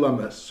an oil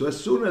hames, so as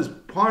soon as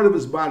part of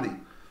his body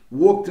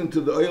walked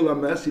into the oil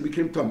hames, he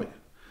became tummy,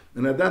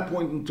 and at that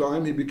point in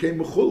time he became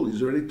mechul.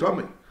 He's already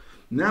tummy.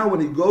 Now when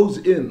he goes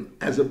in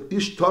as a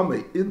ish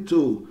tummy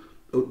into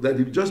that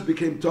he just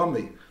became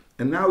tummy,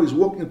 and now he's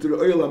walking into the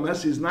oil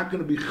hames, he's not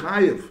going to be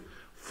chayiv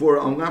for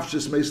al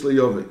nafshis meis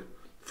le'yovik.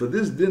 For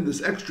this din,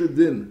 this extra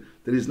din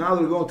that he's now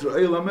going to go into the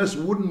oil hames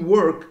wouldn't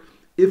work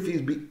if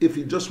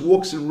he just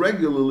walks in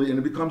regularly and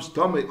it becomes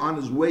tummy on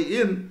his way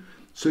in.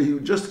 So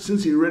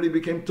since he already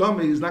became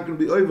tummy, he's not going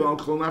to be over al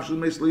kol nafshis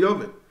meis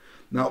le'yovik.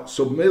 Now,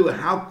 so Mele,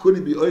 how could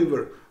he be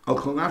over al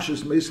kol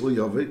nafshis meis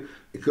le'yovik?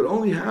 It could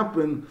only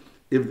happen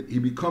if he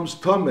becomes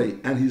tummy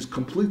and he's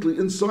completely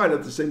inside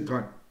at the same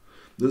time.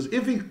 Because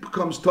if he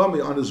becomes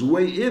tummy on his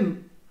way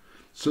in,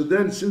 so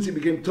then since he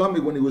became tummy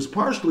when he was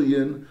partially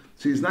in,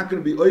 so he's not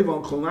going to be over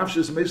al kol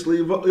nafshis meis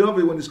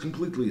le'yovik when he's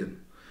completely in.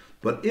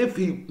 But if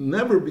he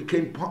never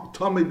became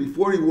tummy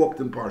before he walked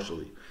in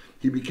partially,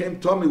 he became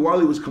tummy while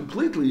he was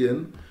completely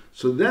in,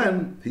 So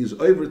then he's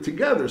over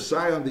together,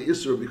 Sai on the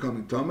Isra of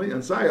becoming Tomei,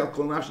 and Sai al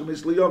Kol Nafshel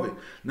Meis Liyovi.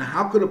 Now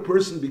how could a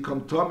person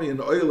become Tomei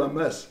in Oil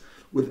HaMes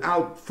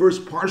without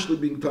first partially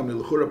being Tomei?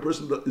 L'chura, a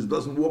person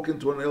doesn't walk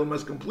into an Oil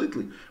HaMes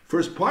completely.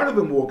 First part of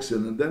him walks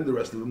in, and then the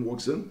rest of him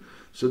walks in.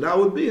 So that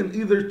would be in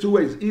either two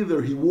ways.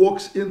 Either he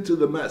walks into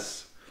the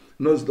mess,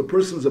 knows the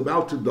person's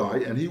about to die,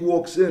 and he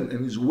walks in,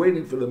 and he's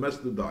waiting for the mess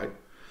to die.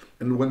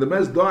 And when the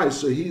mess dies,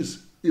 so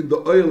he's in the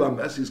Oil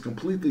HaMes, he's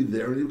completely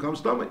there, and he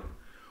becomes Tomei.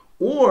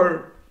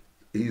 Or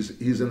he's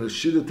in a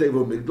Shida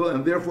Teva Migdal,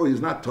 and therefore he's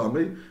not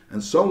Tomei,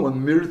 and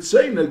someone,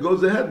 Mirtzeina,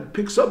 goes ahead and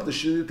picks up the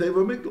Shida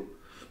Teva Migdal.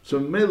 So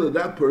Mela,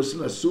 that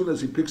person, as soon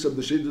as he picks up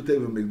the Shida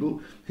Teva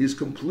Migdal, he's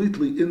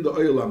completely in the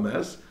Oil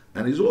HaMes,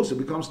 and he's also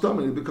becomes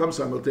Tomei, he becomes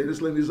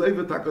simultaneously, and he's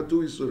Eivet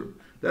Takatu Yisur.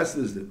 That's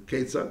this thing.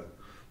 Ketzad.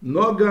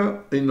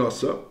 Noga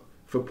Inosa,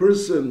 if a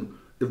person,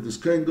 if this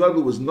Kohen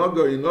Gadol was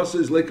Noga Inosa,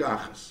 is like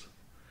Achas.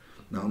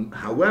 Now,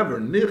 however,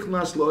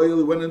 Nichnas L'Oil,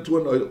 he went into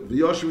an oil,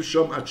 V'yoshev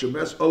Shom At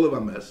Shemes Olav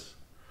HaMes,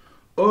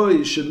 Oy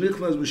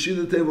shenichnas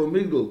b'shida teva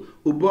migdal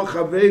uba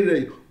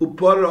chaveirei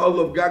upara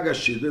olav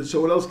gagashida.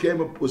 So what else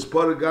came up was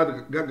para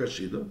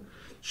gagashida.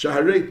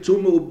 Shaharei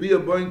tuma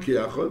ubia boin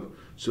kiachod.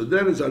 So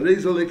then it's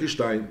areza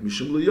lekeshtayim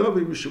mishum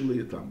liyavi mishum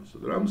liyatami. So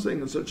the Ram is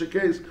saying in such a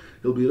case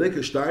he'll be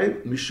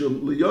lekeshtayim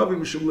mishum liyavi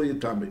mishum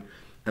liyatami.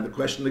 And the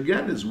question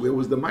again is, where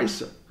was the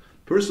Maisa?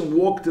 Person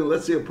walked in.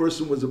 Let's say a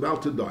person was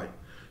about to die.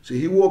 So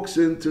he walks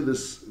into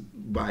this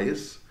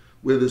bias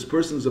where this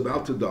person is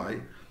about to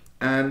die.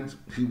 And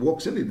he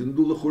walks in, he didn't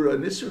do L'chura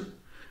and Isser.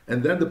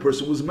 And then the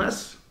person was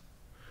mess.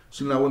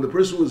 So now when the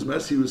person was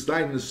mess, he was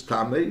staying in his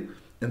Tameh,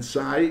 and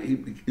Sai,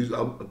 he's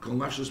Kol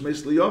Nafshos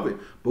Meis Liyovi.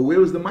 But where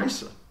was the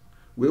Maisa?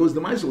 Where was the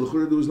Maisa?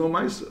 L'chura, there was no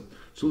Maisa.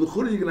 So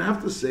L'chura, you're going to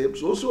have to say,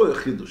 it's also a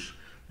Chidush,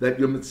 that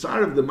you're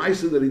mitzar of the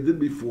Maisa that he did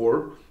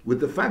before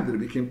with the fact that he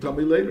became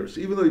Tameh later. So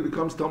even though he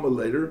becomes Tameh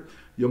later,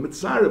 you're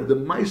mitzar of the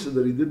Maisa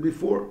that he did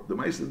before. The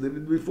Maisa that he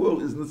did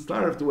before is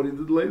mitzar to what he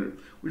did later,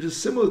 which is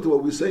similar to what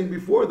we were saying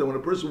before, that when a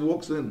person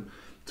walks in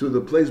to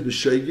the place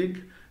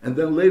b'shegig, and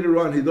then later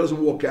on he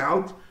doesn't walk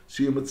out,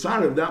 so you're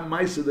mitzar of that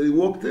Maisa that he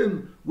walked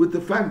in with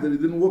the fact that he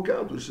didn't walk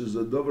out, which is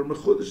a davar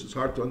mechudish. It's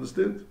hard to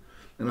understand.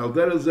 And al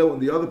derezeh, when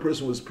the other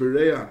person was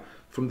Pereya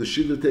from the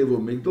Shida Teva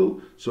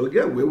Migdal, so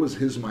again, where was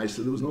his Maisa?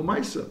 There was no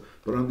Maisa.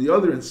 But on the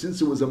other hand, since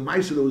it was a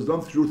Maisa that was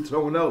done through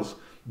someone else,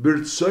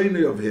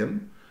 Birtzoyne of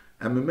him,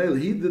 and Memel,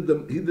 he did the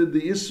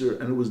Isser,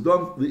 and it was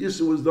done. The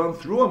Isser was done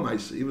through a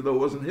Maisa, even though it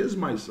wasn't his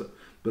Maisa,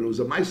 but it was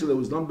a Maisa that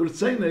was done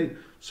Birtzoyne.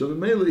 So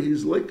Memel,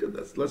 he's like,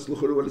 let's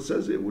look at what it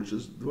says here, which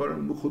is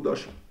Dvarim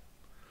Mechudashim.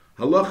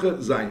 Halacha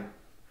Zayin.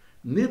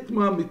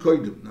 Nitma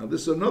Mikoidim. Now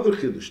this is another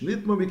Chiddush.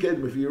 Nitma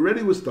Mikoidim. If he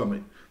already was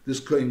Tamei, this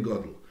Kohen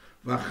Gadol,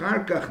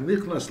 V'achar kach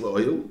nichnas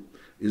l'oil,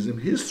 is in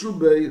history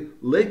bay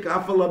lake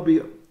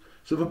afalabia.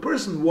 So if a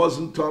person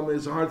wasn't Tamei,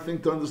 it's a hard thing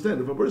to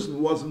understand. If a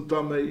person wasn't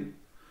Tamei,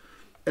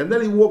 and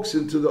then he walks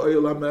into the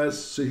Oil HaMes,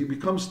 so he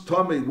becomes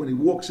Tamei when he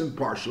walks in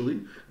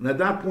partially, and at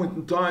that point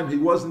in time he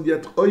wasn't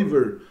yet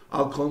over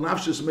al kol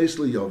nafshos meis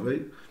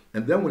liyove,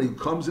 and then when he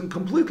comes in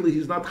completely,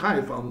 he's not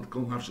chayef al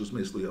kol nafshos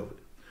meis liyove.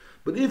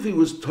 But if he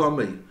was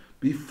Tamei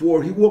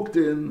before he walked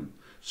in,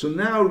 so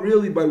now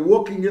really by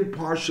walking in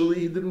partially,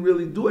 he didn't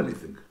really do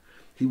anything.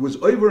 He was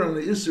over on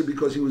the Isser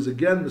because he was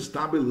again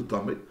Mistabil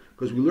L'Tamei,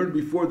 because we learned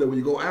before that when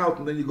you go out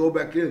and then you go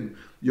back in,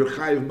 you're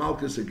Chayiv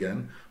Malchus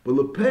again. But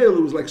L'Peil,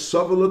 it was like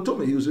Sava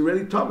L'Tumei. He was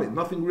already Tamei.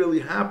 Nothing really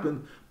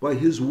happened by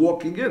his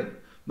walking in.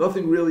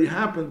 Nothing really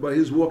happened by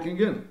his walking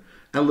in.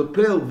 And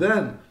L'Peil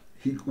then,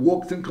 he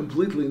walked in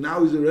completely.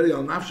 Now he's already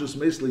on Nafshos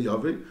Meis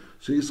Liyavi.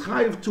 So he's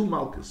Chayiv 2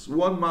 Malchus.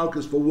 1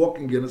 Malchus for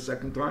walking in a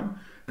second time.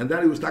 And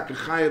then he was Taka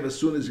Chayiv as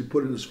soon as he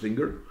put in his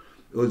finger,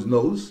 or his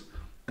nose.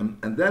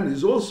 And then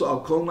he's also, I'll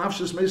call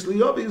Nafshos Meis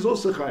Liyavi, he's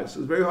also Chayiv. So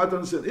it's very hard to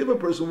understand. If a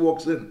person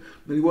walks in,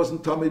 then he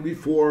wasn't Tamei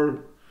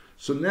before,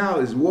 so now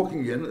he's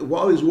walking in.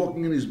 While he's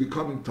walking in, he's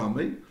becoming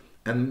Tamei.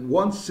 And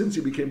once, since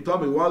he became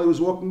Tamei, while he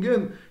was walking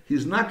in,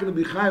 he's not going to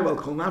be Chayiv, I'll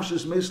call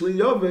Nafshos Meis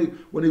Liyavi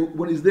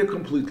when he's there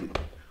completely.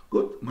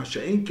 Good.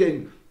 Masha'in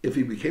came, if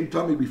he became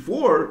Tamei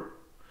before,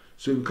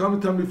 so he became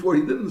Tamei before,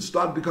 he didn't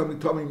start becoming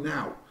Tamei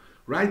now.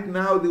 Right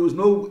now, he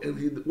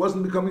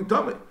wasn't becoming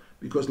Tamei,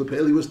 because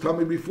Lepeli was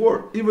Tamei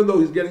before, even though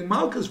he's getting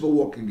Malchus for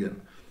walking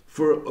in,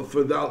 for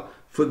the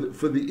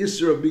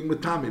Isser of being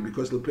Matami,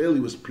 because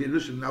Lepeli was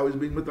Pirish and now he's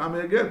being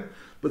Matami again.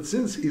 But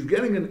since he's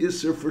getting an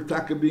Isser for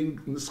Taka being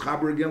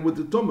Nischaber again with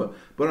the Tumah,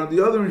 but on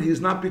the other hand,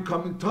 he's not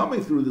becoming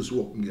Tamei through this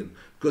walking in,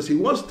 because he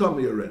was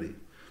Tamei already.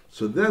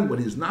 So then, when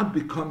he's not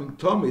becoming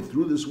Tamei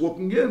through this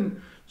walking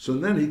in, so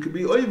then he could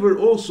be over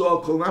also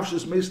al kol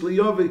nafshos meis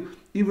liyavi,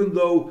 even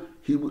though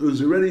he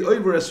was already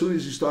over as soon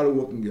as he started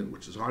walking in,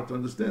 which is hard to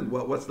understand.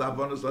 Well, what's the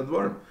Avanas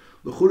Advarim?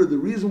 The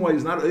reason why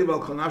he's not over al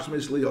kol nafshos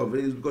meis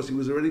liyavi is because he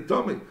was already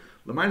Tamei.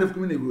 The mind of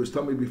community, he was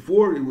Tamei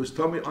before, he was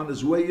Tamei on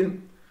his way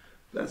in.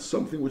 That's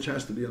something which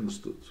has to be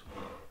understood.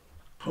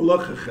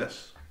 Halacha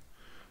ches.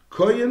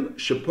 Koyin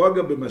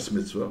shepaga b'mes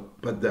mitzvah,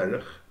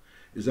 baderech,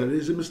 is that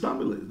he's a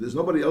mistamile. There's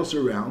nobody else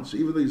around, so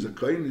even though he's a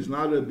kohen, he's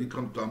not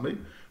become tamei.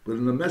 But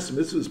in the Mes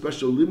Mitzvah, the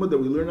special limud that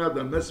we learn out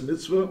the Mes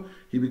Mitzvah,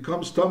 he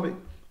becomes tummy.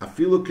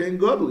 Afilu Kein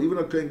Gadol, even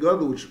a Kein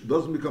Gadol which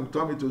doesn't become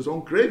tummy to his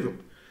own craving,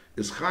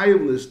 is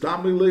chayiv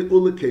l'istami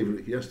le'ule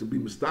kevri. He has to be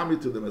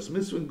mistami to the Mes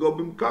Mitzvah and go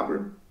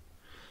b'mkaber.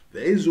 The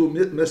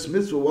Ezu Mes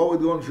Mitzvah, what we're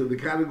going to the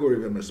category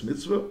of a Mes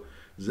Mitzvah,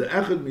 the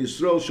Echad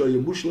Yisrael shall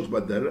yemushlach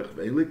baderech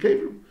ve'ein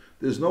lekevrim.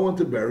 There's no one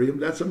to bury him.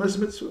 That's a Mes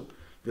Mitzvah.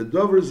 The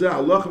Dover zeh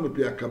halacha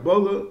mipi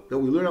HaKabbalah, that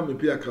we learn on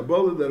mipi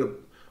HaKabbalah that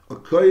a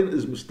kohen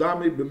is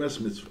mustami b'Mes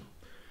Mitzvah.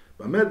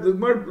 Bamed, the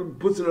Gemara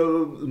puts it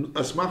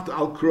asmachta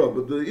al krah,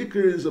 but the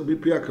ikar is a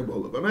mipi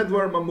HaKabbalah. Bamed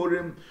var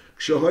mamurim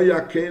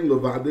kshahoya kein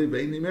levade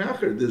ve'ein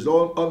me'acher. There's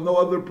no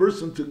other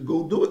person to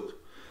go do it.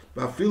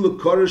 V'afilu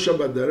koresh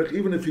baderech,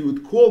 even if he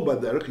would call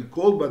baderech, he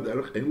called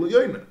baderech ein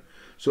leyoyna.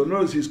 So in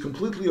other words, he's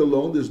completely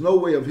alone. There's no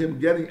way of him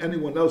getting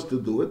anyone else to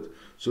do it.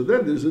 So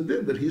then there's a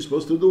din that he's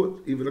supposed to do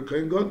it, even a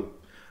kohen gadol.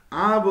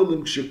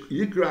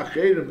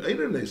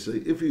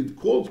 If he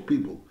called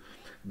people,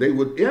 they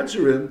would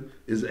answer him,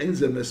 is ein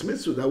ze mes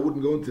mitzvah. That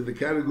wouldn't go into the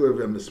category of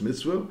a mes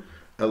mitzvah.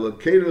 He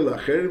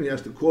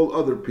has to call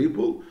other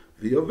people,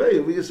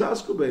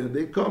 and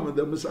they come and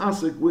they're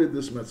misasik with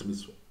this mes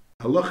mitzvah.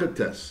 Halacha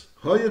tes.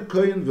 Hoya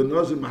kohen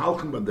v'nozim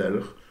mahalchim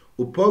baderech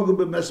upogu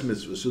b'mes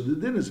mitzvah. So the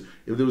din is,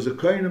 if there was a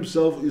kohen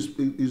himself, is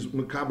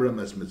mekaber a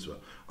mes mitzvah.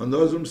 A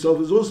nozer himself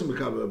is also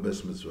mekaber a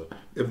mes mitzvah.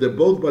 If they're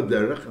both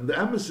baderech, and the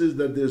emes is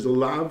that there's a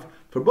lav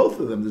for both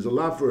of them. There's a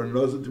lav for a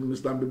nozer to be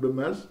mistambi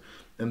b'mes,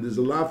 and there's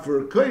a lav for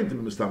a kohen to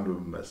be mistambi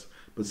b'mes.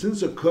 But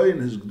since a kohen,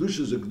 his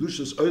kedusha is a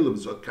kedusha's oilam,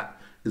 so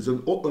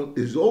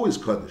is always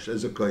kaddish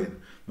as a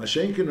kohen.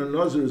 Mashenkin a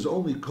nozer is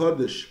only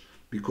kaddish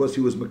because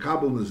he was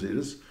mekabel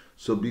naziris.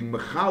 So being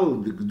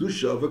mechal the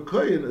kedusha of a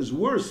kohen is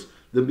worse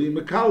than being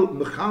mechal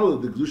the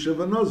kedusha of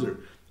a nazir,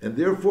 and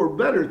therefore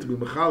better to be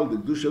mechal the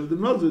kedusha of the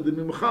nazir than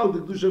be mechal the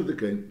kedusha of the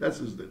kohen. That's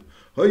his din.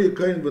 Hoye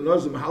kohen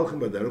v'nazir mechalchem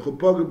baderech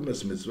upogim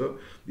b'mes mitzvah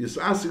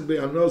yisasik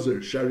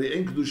be'anazir shari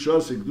ein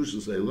kedusha se kedusha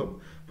selam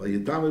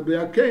v'yitame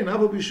be'akein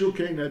avo b'shu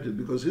kein hedjit,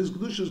 because his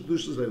kedusha is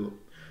kedusha selam.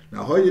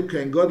 Now hoye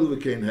kohen gadol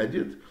v'kein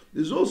hedjit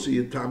is also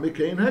yitame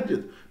kein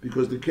hedjit,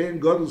 because the kein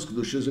gadol's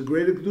kedusha is a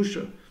greater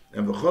kedusha.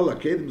 And v'chol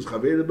hakedim is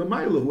chaveira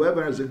b'mayla.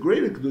 Whoever has a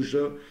greater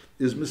kedusha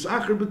is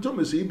misacher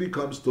b'tumis. He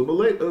becomes tumah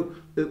later.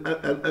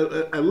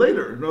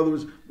 In other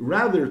words,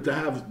 rather to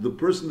have the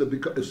person that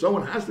if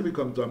someone has to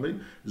become tummy,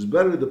 it's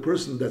better the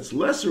person that's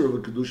lesser of a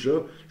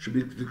kedusha should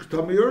be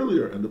tummy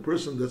earlier, and the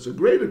person that's a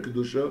greater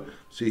kedusha,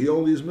 see, he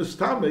only is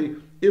mistami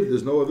if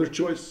there's no other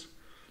choice.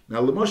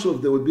 Now, l'mashal,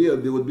 if there would be a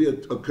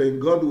kohen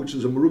gadol which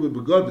is a merubah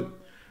begadim,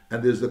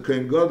 and there's the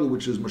kohen gadol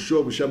which is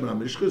mashur b'shem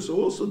hamishcha. So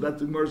also that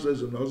the Gemara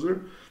says in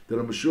Nazir that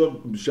a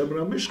mashur b'shem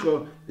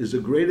hamishcha is a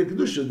greater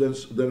kedusha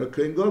than a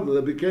kohen gadol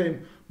that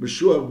became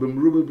mashur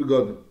b'merubah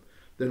begadim.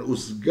 Then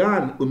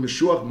usgan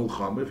u'mashur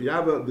mulchama. If you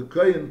have the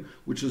kohen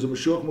which is a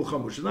mashur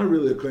mulchama, which is not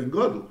really a kohen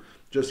gadol,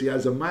 just he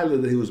has a mila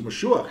that he was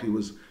mashur.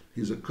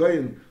 He's a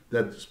kohen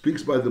that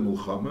speaks by the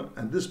mulchama,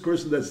 and this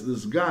person that's the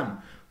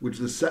zgan, which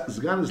the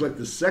zgan is like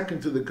the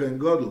second to the kohen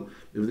gadol.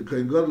 If the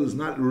kohen gadol is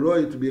not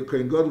roy to be a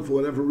kohen gadol for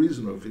whatever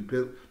reason, or if he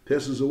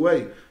passes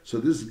away, so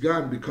this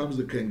zgan becomes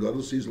the kohen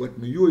gadol. So he's like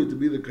miyui to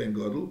be the kohen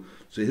gadol.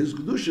 So his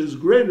kedusha is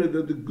greater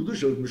than the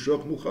kedusha of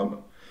meshuach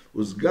mulchama.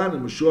 Uzgan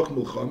and meshuach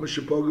mulchama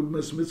shepogim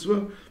b'mes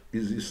mitzvah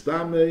is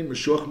yistame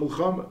meshuach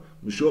mulchama.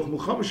 Meshuach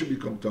mulchama should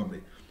become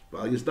tummy.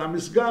 But yistame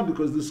is zgan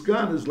because the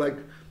zgan is like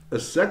a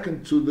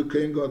second to the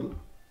kohen gadol.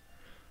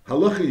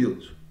 Halacha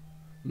yud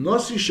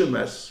nosi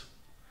shemes.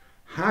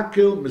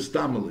 Hakil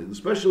mistamali. The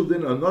special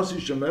din on nasi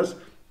shemes,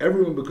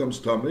 everyone becomes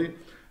tummy.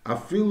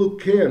 Afilu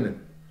keanim,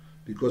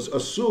 because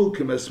asul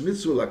kemes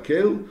mitzvah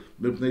lakel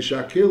mipnei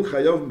shakel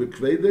chayav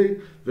bekvedei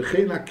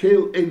v'chein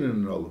hakel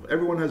einen olav.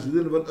 Everyone has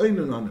the din of an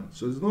einen on him.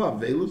 So there's no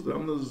avelus.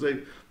 I'm not to say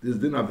there's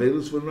din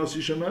avelus for nasi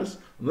shemes.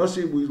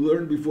 Nasi we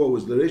learned before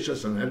was the Reisha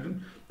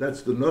Sanhedrin.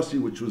 That's the nasi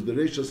which was the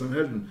Reisha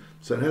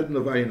Sanhedrin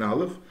of Ayin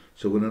Aleph.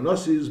 So when a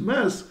nasi is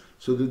mes,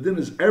 so the din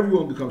is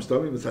everyone becomes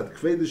tummy. It's at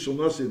kvedei shel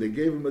nasi. They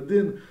gave him a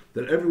din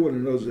that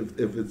everyone knows if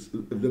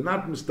they're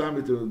not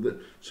mistami to,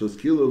 so it's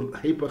kilo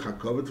hepach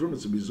hakavod for him.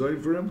 It's a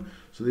bizoyin for him.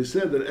 So they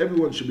said that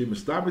everyone should be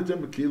mistami to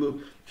him. Kilo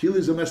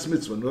is a mes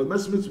mitzvah. No,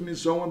 mes mitzvah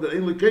means someone that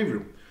ain't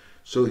lekevrim.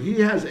 So he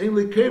has ain't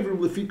lekevrim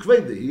lefi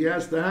kvedei. He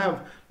has to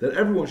have that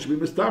everyone should be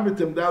mistami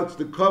to him. That's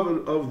the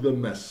cover of the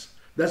mes.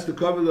 That's the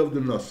cover of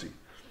the nasi.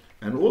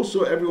 And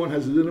also everyone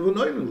has the din of an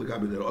oinen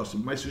lekabi der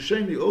asim.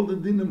 Ma'aseh all the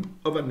dinim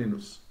of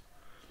aninus.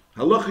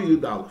 Halacha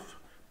Yud Aleph.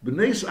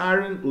 B'nei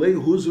Aaron lei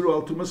huzru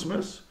al tumas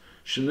mes.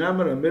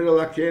 Shenamar amir al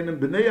hakenim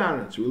b'nei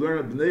Aaron. So we learn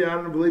that b'nei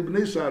Aaron v'lei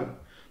b'nei Aaron.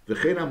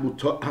 V'chein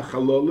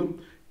hachalolim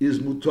is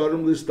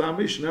mutarim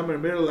listami. Shenamar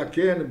amir al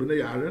hakenim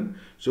b'nei Aaron.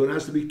 So it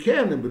has to be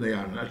kenim b'nei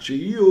Aaron.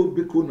 Acheyu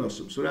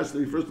b'kunosim. So it has to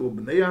be first of all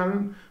b'nei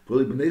Aaron,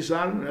 v'lei b'nei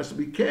Aaron. It has to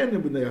be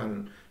kenim b'nei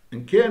Aaron.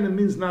 And kenim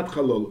means not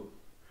chalolim.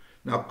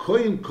 Now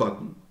koyin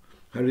cotton.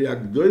 We learn a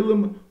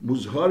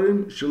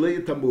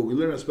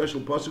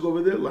special pasuk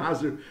over there.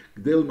 Lahazir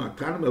gdel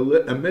maktanim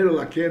emer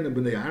laken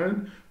b'nei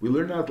Aaron. We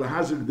learn out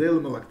lahazir gdel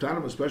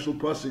malaktanim, a special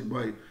pasuk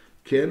by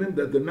Kenim,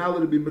 that they're not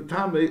allowed to be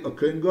metame a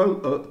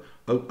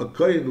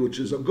kohen which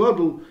is a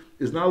godel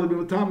is not allowed to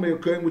be metame a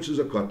kohen which is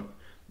a cotton.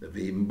 But if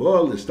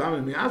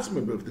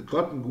the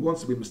cotton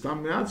wants to be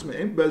mistam miatzma,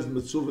 ain't bez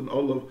mitzuvin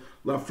olav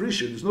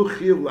lafrisha. There's no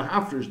chiyuv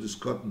lahafrish this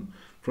cotton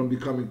from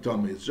becoming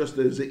tummy. It's just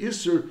there's a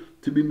isser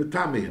to be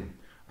metame him.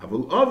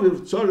 Aval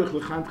aviv tzarich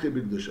lechantre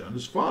b'kedusha. And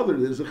his father,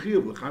 there's a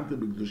chiyuv lechantre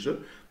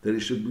b'kedusha that he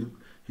should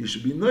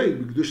be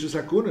noig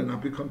b'kedusha sakuna,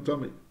 not become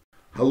tummy.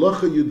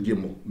 Halacha Yud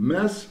Gimel.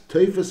 Mes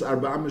teifes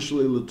arba'a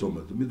mishlei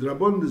l'tumah. The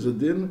midrabon is a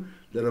din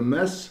that a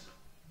mess,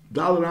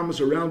 dollar amas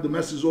around the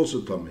mess is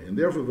also tummy, and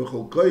therefore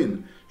v'chol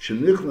koyin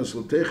shenichnas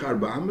l'teich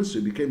arba'a amas,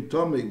 he became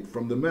tummy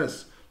from the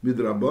mess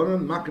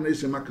midrabonon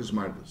maknes and makas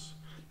mardas.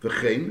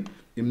 V'chein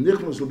im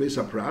nichnas l'beis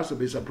hapras. The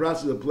beis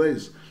hapras is a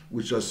place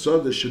which is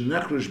so the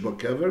shenechrish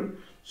b'kever.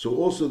 So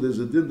also there's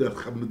a din that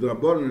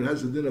midrabonon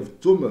has a din of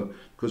tumah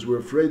because we're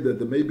afraid that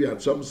there may be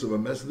atzamus of a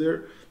mess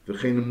there.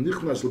 V'chein im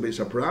nichnas l'beis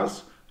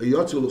hapras. A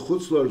yotzel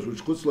l'chutzlars,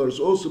 which chutzlars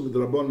also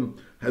midrabonon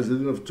has a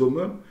din of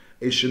tumah.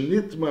 A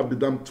shenitma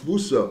b'dam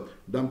tvusa.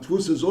 Dam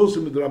tvusa is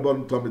also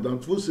midrabanan tummy. Dam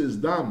tvusa is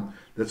dam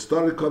that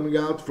started coming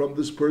out from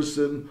this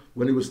person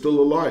when he was still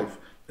alive,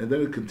 and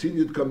then it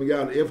continued coming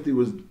out after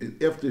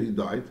he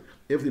died,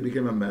 after he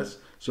became a mess.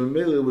 So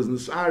mainly it was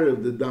nisar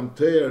of the dam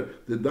teir,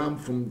 the dam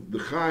from the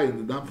chai and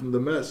the dam from the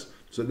mess.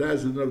 So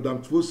that's the din of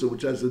dam tvusa,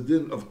 which has a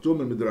din of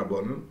tumah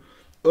midrabanan.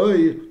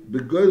 Oy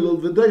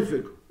begoylel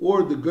v'deifik,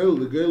 or the goyl.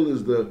 The goyl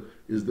is the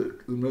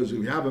if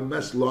you have a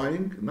mess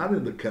lying, not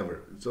in the kever,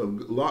 it's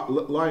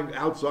lying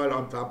outside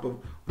on top of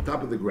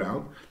the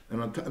ground,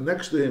 and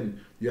next to him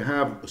you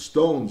have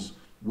stones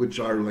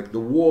which are like the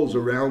walls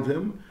around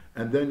him,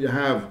 and then you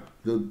have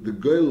the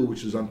goylul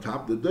which is on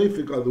top. The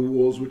deifik are the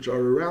walls which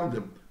are around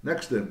him,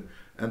 next to him,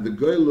 and the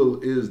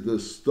goylul is the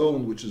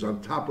stone which is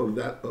on top of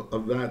those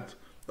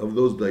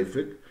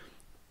deifik.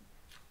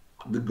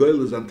 The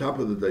goyl is on top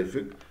of the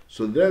deifik.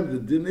 So then the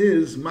din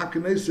is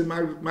makas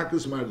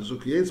mardas.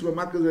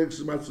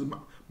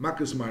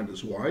 Makas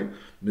mardas. Why?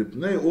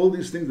 All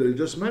these things that he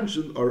just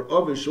mentioned are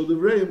avish shel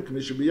devreim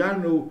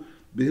k'mishabiyanu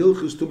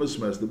behilchus tumas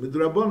mes. The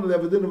midrabon they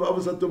have a din of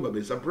avos atuma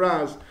beis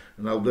hapras,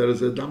 and al there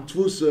is a dam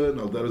tvusa, and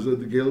al there is a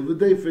gel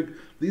v'deifik.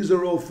 These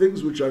are all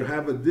things which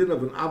have a din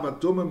of an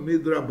avatuma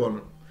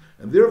midrabon,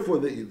 and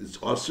therefore it's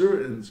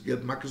aser and it's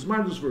get makas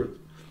mardas for it.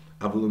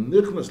 Because when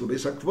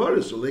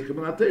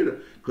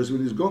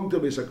he's going to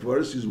Beis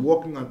HaKvaris, he's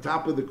walking on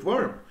top of the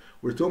Kvarim.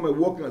 We're talking about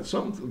walking on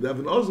something. The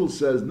Evan Ozel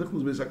says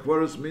Nichnas Beis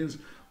HaKvaris means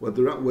what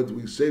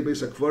we say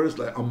Beis HaKvaris,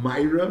 like a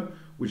Myra,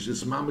 which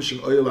is Mamish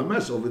and Oil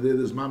Ames. Over there,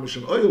 there's Mamish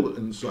and Oil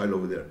inside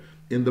over there.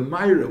 In the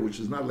Myra,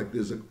 which is not like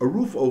there's a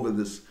roof over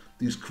these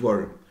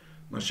Kvarim.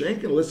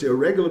 Mashenkin, let's say a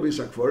regular Beis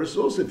HaKvaris,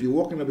 also if you're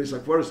walking on Beis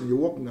HaKvaris and you're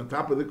walking on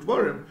top of the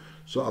Kvarim,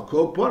 so I'll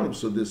call upon him.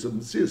 So there's some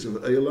mitzvahs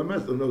of Oil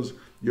Ames, and those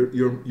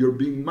you're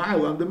being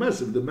mile on the mess.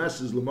 If the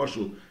mess is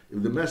lemashal,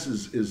 if the mess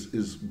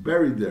is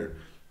buried there,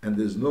 and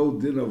there's no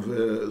din of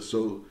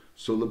so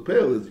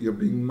lepel, you're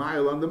being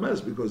mile on the mess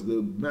because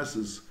the mess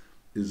is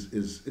a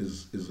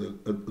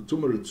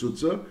tumor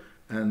tzutza,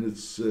 and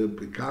it's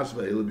bikas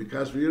v'ela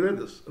bikas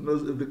v'yeredas. And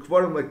those, if the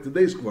kvarim like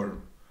today's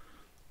kvarim,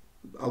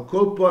 I'll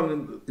call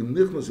upon in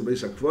nichnas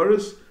beis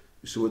hakvaris.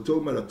 So we're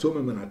talking about a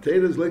tumor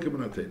menateres lekem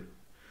menateres.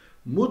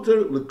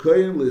 Muter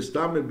lekoyin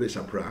leistamid beis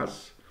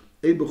hapras.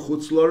 If the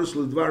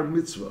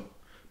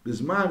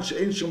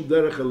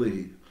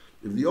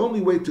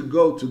only way to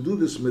go to do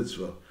this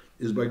mitzvah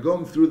is by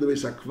going through the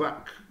Beis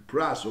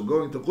HaPras or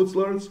going to Chutz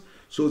La'aretz,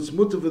 so it's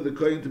mutter for the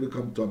kohen to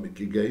become tomik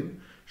again.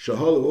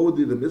 Shahal, what would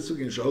be the mitzvah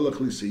again? Shahal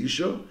achlisi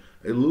isha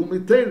elu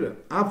mitera.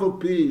 Afal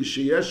pi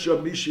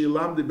sheyesha mishi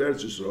lamdi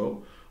beretz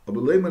Yisrael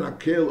abeleiman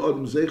akel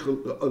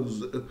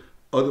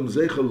adam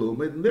zeichel,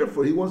 and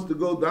therefore he wants to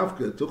go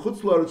dafka to Chutz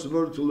La'aretz in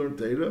order to learn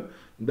Torah.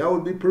 That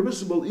would be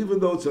permissible,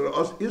 even though it's an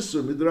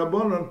isur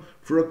midrabanan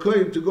for a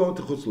kohen to go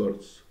into Chutz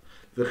La'aretz.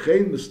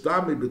 V'chein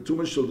mistami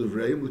betumah shel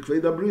devreim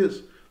l'kvei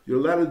dabrias. You're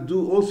allowed to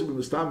do also be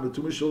mistami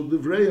betumah shel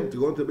devreim to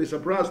go into Beis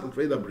HaPras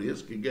l'kvei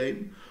dabrias.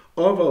 Again,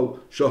 oval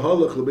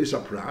shahalach l'Beis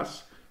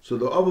HaPras. So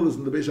the oval is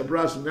in the Beis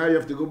HaPras, and now you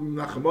have to go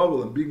menachem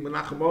oval, and being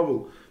menachem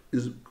oval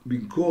is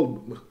being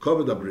called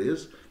kavod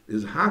dabrias.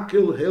 Is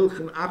hakil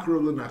helchen achro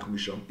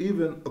l'nachmisham,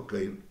 even a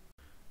kohen.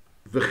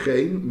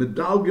 V'chein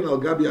medalgen al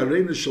gabi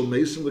arenas shel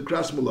mesim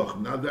l'kras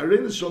malachim. Now the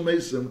arenas shel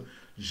mesim,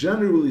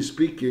 generally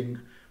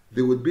speaking,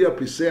 there would be a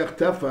piseach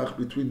tefach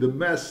between the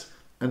mess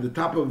and the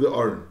top of the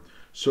aron.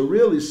 So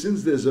really,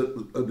 since there's a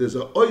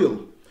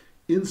oil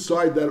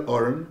inside that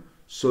aron,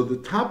 so the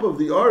top of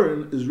the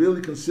aron is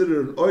really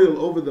considered an oil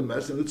over the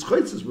mess, and it's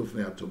chaytzis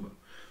b'fnei atumah.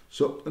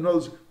 So in other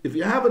words, if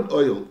you have an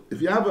oil,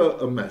 if you have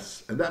a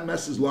mess, and that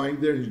mess is lying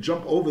there, and you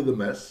jump over the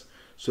mess,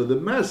 so the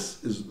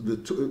mess is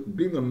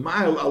being a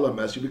mile ala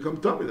mess, you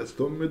become tummy. That's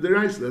tummy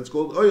midiraisa. That's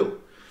called oil.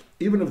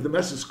 Even if the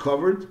mess is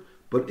covered,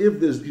 but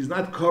if he's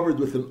not covered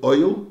with an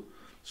oil,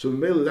 so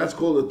mainly that's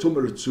called a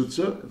tumor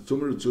tzutza.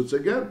 Tumor tzutza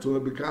again,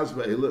 tumor bikas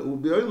va'ela, it will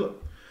be oila.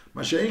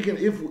 Masha'inkin,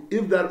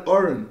 if that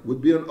aron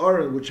would be an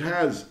aron which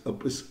has a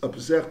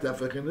pesach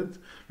tefach in it,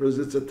 whereas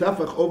it's a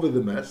tefach over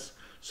the mess,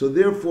 So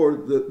therefore,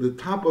 the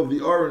top of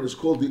the aron is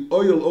called the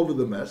oil over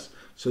the mess.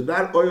 So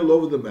that oil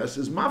over the mess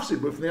is mafsik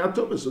b'fnei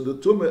atumah. So the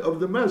tumah of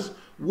the mess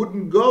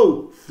wouldn't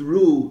go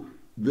through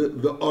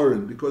the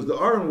aron, because the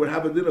aron would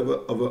have a din of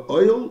an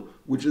oil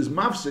which is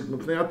mafsik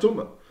b'fnei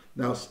atumah.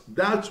 Now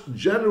that's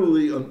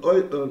generally an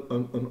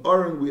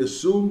aron we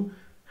assume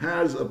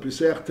has a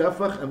piseach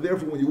tefach, and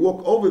therefore when you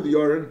walk over the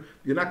aron,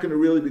 you're not going to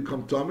really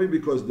become tummy,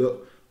 because the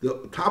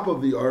top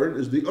of the aron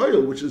is the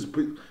oil which is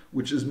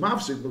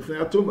mafsik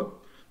b'fnei atumah.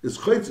 It's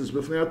chaytzis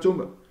b'fnei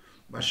atumah.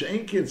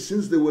 Masha'enkin,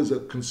 since there was a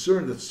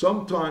concern that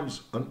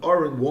sometimes an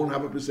aron won't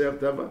have a piseach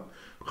tefach,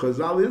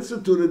 Chazal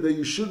instituted that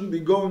you shouldn't be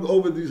going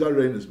over these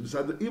arenas.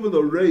 Even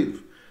though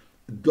Reiv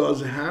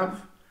does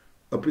have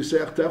a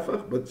piseach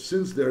tefach, but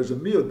since there's a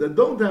miut that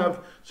don't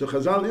have, so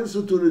Chazal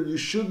instituted you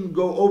shouldn't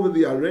go over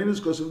the arenas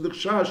because of the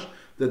chash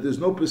that there's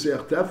no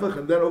piseach tefach,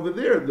 and then over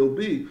there there'll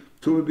be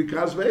tumah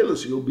b'kaz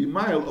ve'elos, you'll be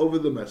mile over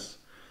the mess.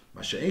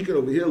 Masha'enkin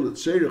over here,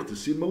 l'tzerich to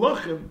see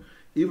malachim,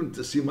 even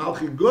to see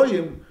malchi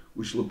goyim,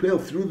 which lapel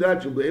through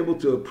that you'll be able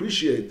to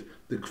appreciate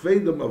the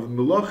kvedim of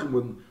malachim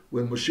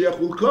when Mashiach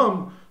will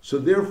come. So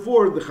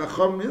therefore, the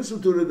Chacham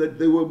instituted that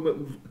they were,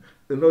 in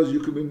other words, you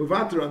could be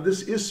mevater on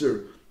this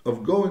isser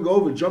of going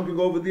over, jumping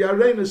over the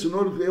arenas in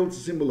order to be able to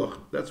see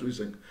malachim. That's what he's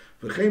saying.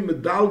 V'chein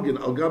medalgin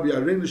al gabi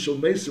arenas shel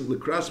mesim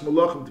lekras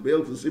malachim, to be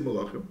able to see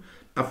malachim.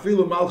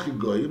 Afilu malchi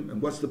goyim,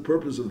 and what's the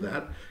purpose of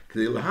that?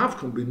 K'dei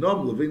lahavkom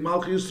binom levei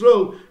malchi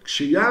Yisrael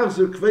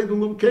k'sheyachzer kvedim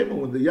lim kemon.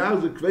 When the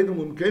yachzer kvedim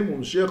lim kemon,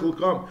 Mashiach will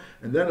come,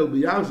 and then it'll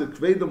be yachzer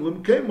kvedim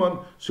lim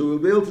kemon. So we'll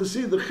be able to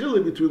see the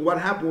chilui between what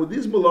happened with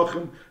these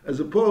malachim as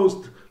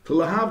opposed to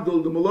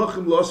lahavdol the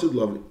malachim losid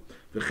lavi.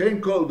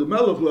 V'chein kol the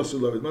melech losid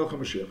lavi, melech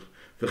Mashiach.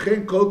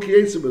 V'chein kol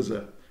kiyetzeh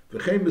b'zeh.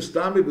 V'chein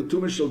mistami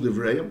b'tumah shel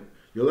divreim.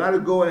 You're allowed to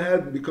go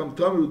ahead and become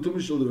Tamil with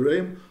Tumah Shel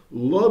Devreim,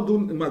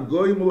 Lodun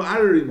Magoyim Ul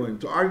Ararim,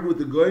 to argue with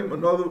the Goyim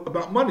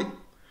about money.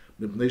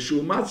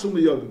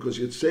 Because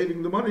you're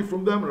saving the money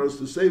from them, or else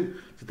to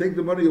take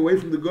the money away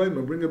from the Goyim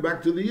and bring it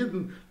back to the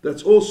Yidden,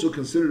 that's also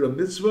considered a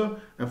mitzvah,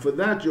 and for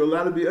that you're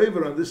allowed to be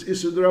over on this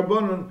Issa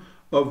D'Rabbanan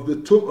of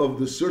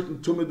the certain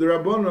Tumah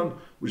D'Rabbanan,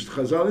 which the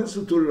Chazal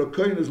instituted. A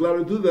Kohen is allowed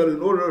to do that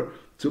in order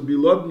to be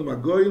Lodun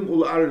Magoyim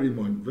Ul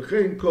Ararim.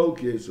 V'chein Kol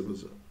Ki Yeseh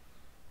B'zeh.